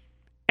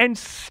 And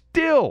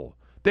still,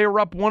 they were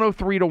up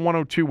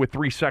 103-102 with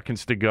 3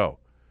 seconds to go.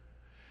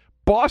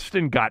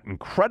 Boston got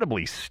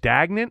incredibly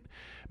stagnant.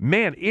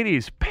 Man, it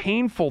is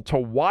painful to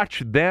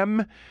watch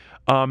them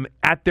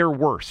at their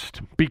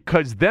worst,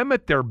 because them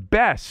at their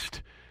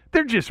best,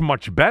 they're just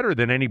much better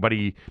than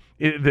anybody,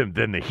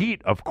 than the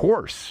Heat, of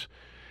course.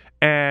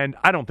 And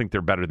I don't think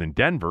they're better than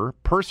Denver,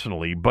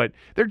 personally, but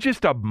they're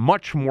just a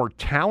much more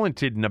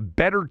talented and a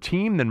better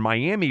team than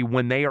Miami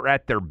when they are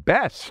at their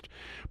best.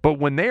 But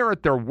when they are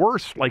at their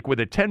worst, like with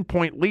a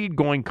 10-point lead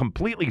going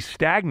completely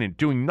stagnant,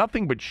 doing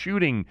nothing but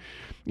shooting,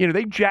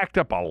 they jacked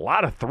up a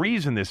lot of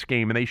threes in this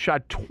game, and they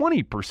shot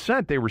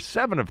 20%. They were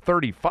 7 of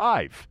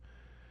 35.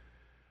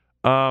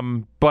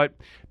 But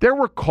there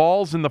were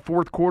calls in the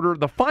fourth quarter.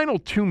 The final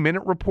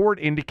 2-minute report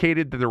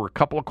indicated that there were a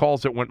couple of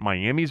calls that went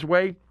Miami's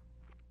way.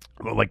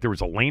 Like there was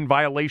a lane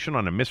violation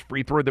on a missed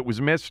free throw that was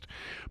missed.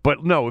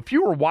 But no, if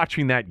you were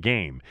watching that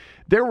game,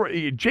 there were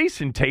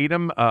Jason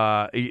Tatum,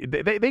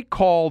 they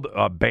called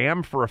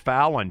Bam for a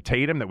foul on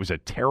Tatum. That was a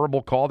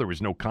terrible call. There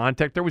was no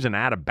contact. There was an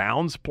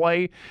out-of-bounds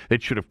play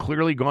that should have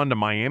clearly gone to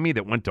Miami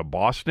that went to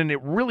Boston.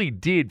 It really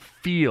did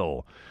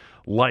feel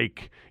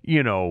like,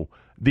 the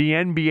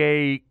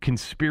NBA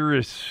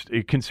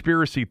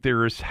conspiracy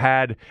theorists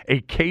had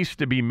a case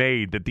to be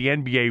made that the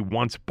NBA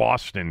wants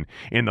Boston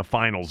in the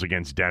finals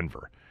against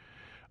Denver.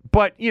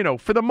 But,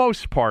 for the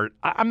most part,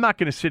 I'm not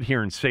going to sit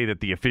here and say that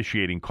the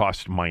officiating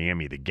cost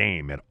Miami the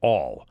game at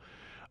all.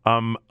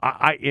 In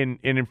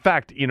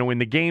fact, in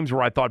the games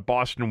where I thought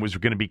Boston was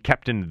going to be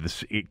kept in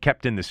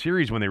the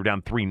series when they were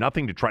down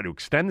 3-0 to try to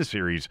extend the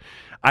series,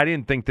 I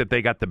didn't think that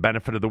they got the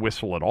benefit of the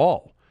whistle at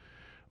all.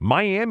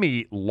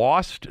 Miami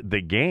lost the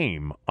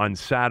game on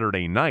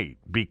Saturday night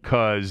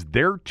because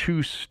their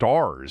two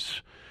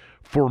stars,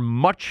 for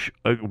much,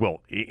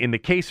 in the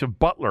case of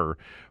Butler,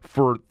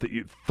 for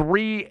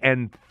 3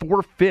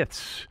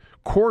 4/5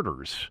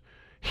 quarters,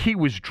 he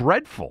was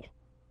dreadful.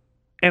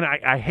 And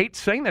I hate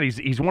saying that.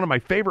 He's one of my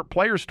favorite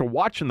players to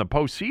watch in the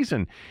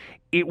postseason.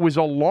 It was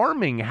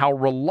alarming how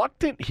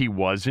reluctant he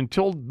was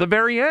until the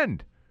very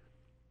end.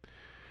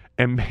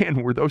 And,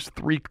 man, were those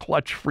 3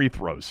 clutch free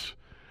throws.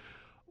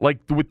 Like,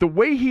 with the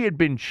way he had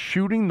been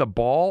shooting the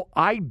ball,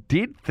 I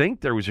did think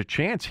there was a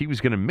chance he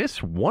was going to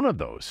miss one of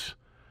those.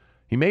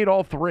 He made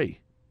all 3.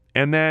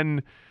 And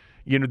then,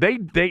 they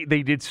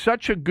did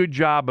such a good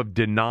job of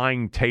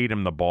denying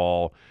Tatum the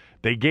ball.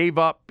 They gave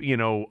up, the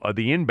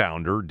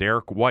inbounder,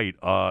 Derek White,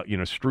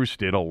 Strus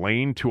did, a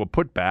lane to a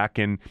putback.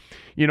 And,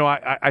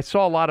 I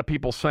saw a lot of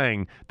people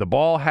saying the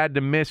ball had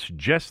to miss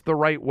just the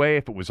right way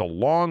if it was a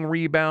long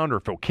rebound or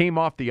if it came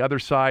off the other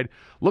side.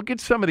 Look at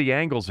some of the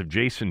angles of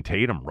Jason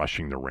Tatum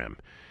rushing the rim.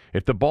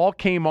 If the ball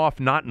came off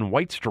not in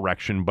White's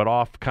direction, but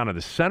off kind of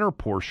the center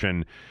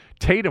portion,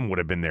 Tatum would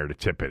have been there to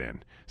tip it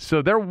in.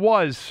 So there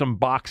was some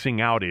boxing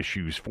out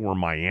issues for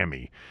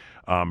Miami,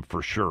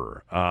 for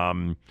sure.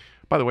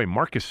 By the way,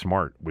 Marcus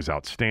Smart was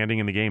outstanding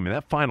in the game, and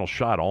that final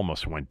shot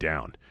almost went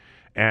down.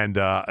 And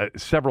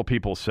several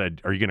people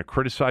said, are you going to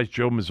criticize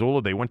Joe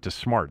Mazzulla? They went to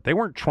Smart. They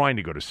weren't trying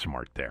to go to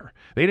Smart there.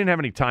 They didn't have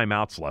any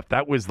timeouts left.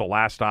 That was the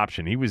last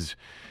option. He was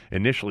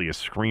initially a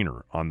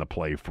screener on the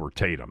play for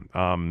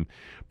Tatum.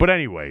 But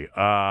anyway,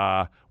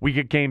 we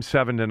get Game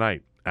 7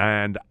 tonight.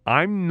 And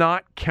I'm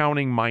not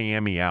counting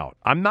Miami out.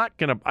 I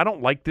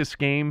don't like this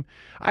game.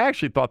 I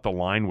actually thought the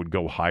line would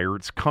go higher.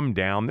 It's come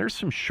down. There's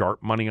some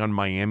sharp money on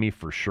Miami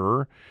for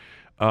sure.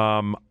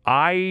 On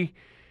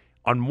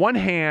one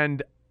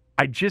hand,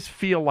 I just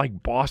feel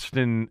like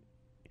Boston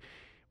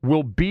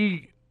will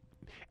be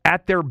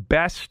at their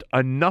best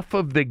enough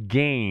of the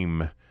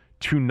game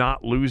to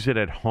not lose it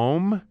at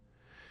home.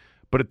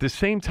 But at the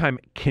same time,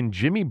 can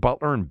Jimmy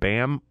Butler and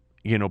Bam,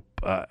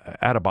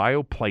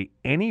 Adebayo play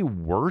any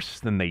worse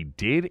than they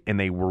did, and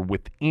they were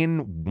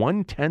within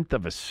 1/10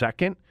 of a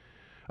second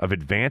of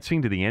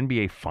advancing to the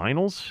NBA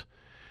Finals?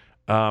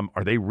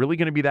 Are they really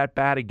going to be that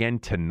bad again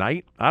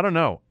tonight? I don't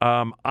know.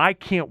 I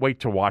can't wait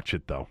to watch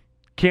it, though.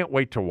 Can't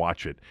wait to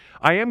watch it.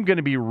 I am going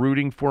to be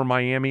rooting for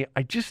Miami.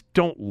 I just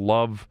don't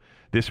love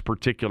this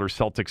particular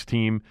Celtics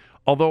team,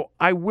 although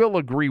I will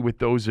agree with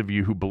those of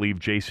you who believe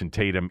Jason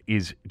Tatum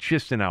is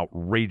just an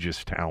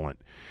outrageous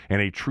talent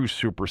and a true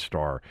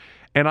superstar.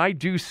 And I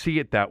do see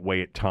it that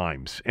way at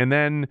times. And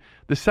then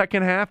the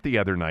second half the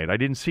other night, I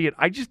didn't see it.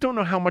 I just don't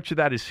know how much of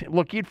that is.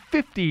 Look, he had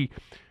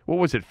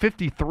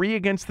 53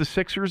 against the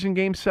Sixers in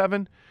Game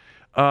 7?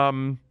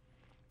 I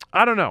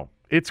don't know.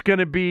 It's going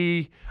to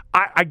be,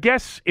 I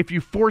guess if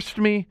you forced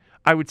me,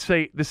 I would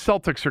say the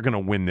Celtics are going to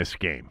win this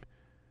game.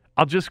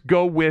 I'll just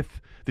go with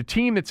the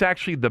team that's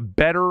actually the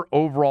better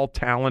overall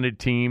talented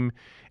team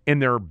in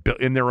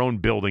their own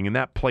building, and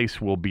that place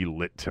will be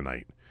lit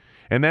tonight.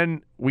 And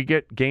then we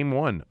get Game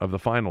 1 of the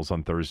finals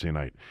on Thursday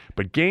night.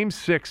 But Game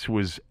 6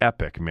 was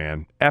epic,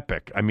 man.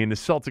 Epic. I mean, the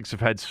Celtics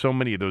have had so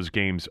many of those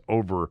games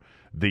over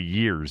the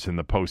years in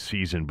the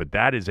postseason, but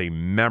that is a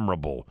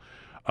memorable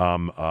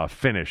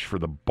finish for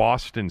the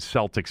Boston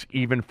Celtics,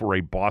 even for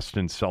a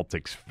Boston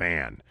Celtics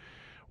fan.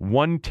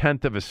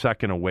 1/10 of a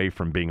second away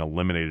from being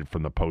eliminated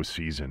from the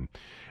postseason,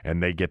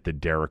 and they get the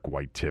Derek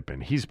White tip,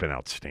 and he's been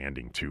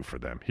outstanding, too, for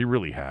them. He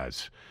really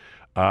has.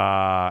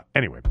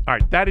 Anyway, all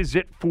right, that is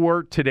it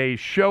for today's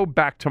show.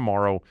 Back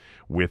tomorrow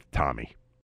with Tommy.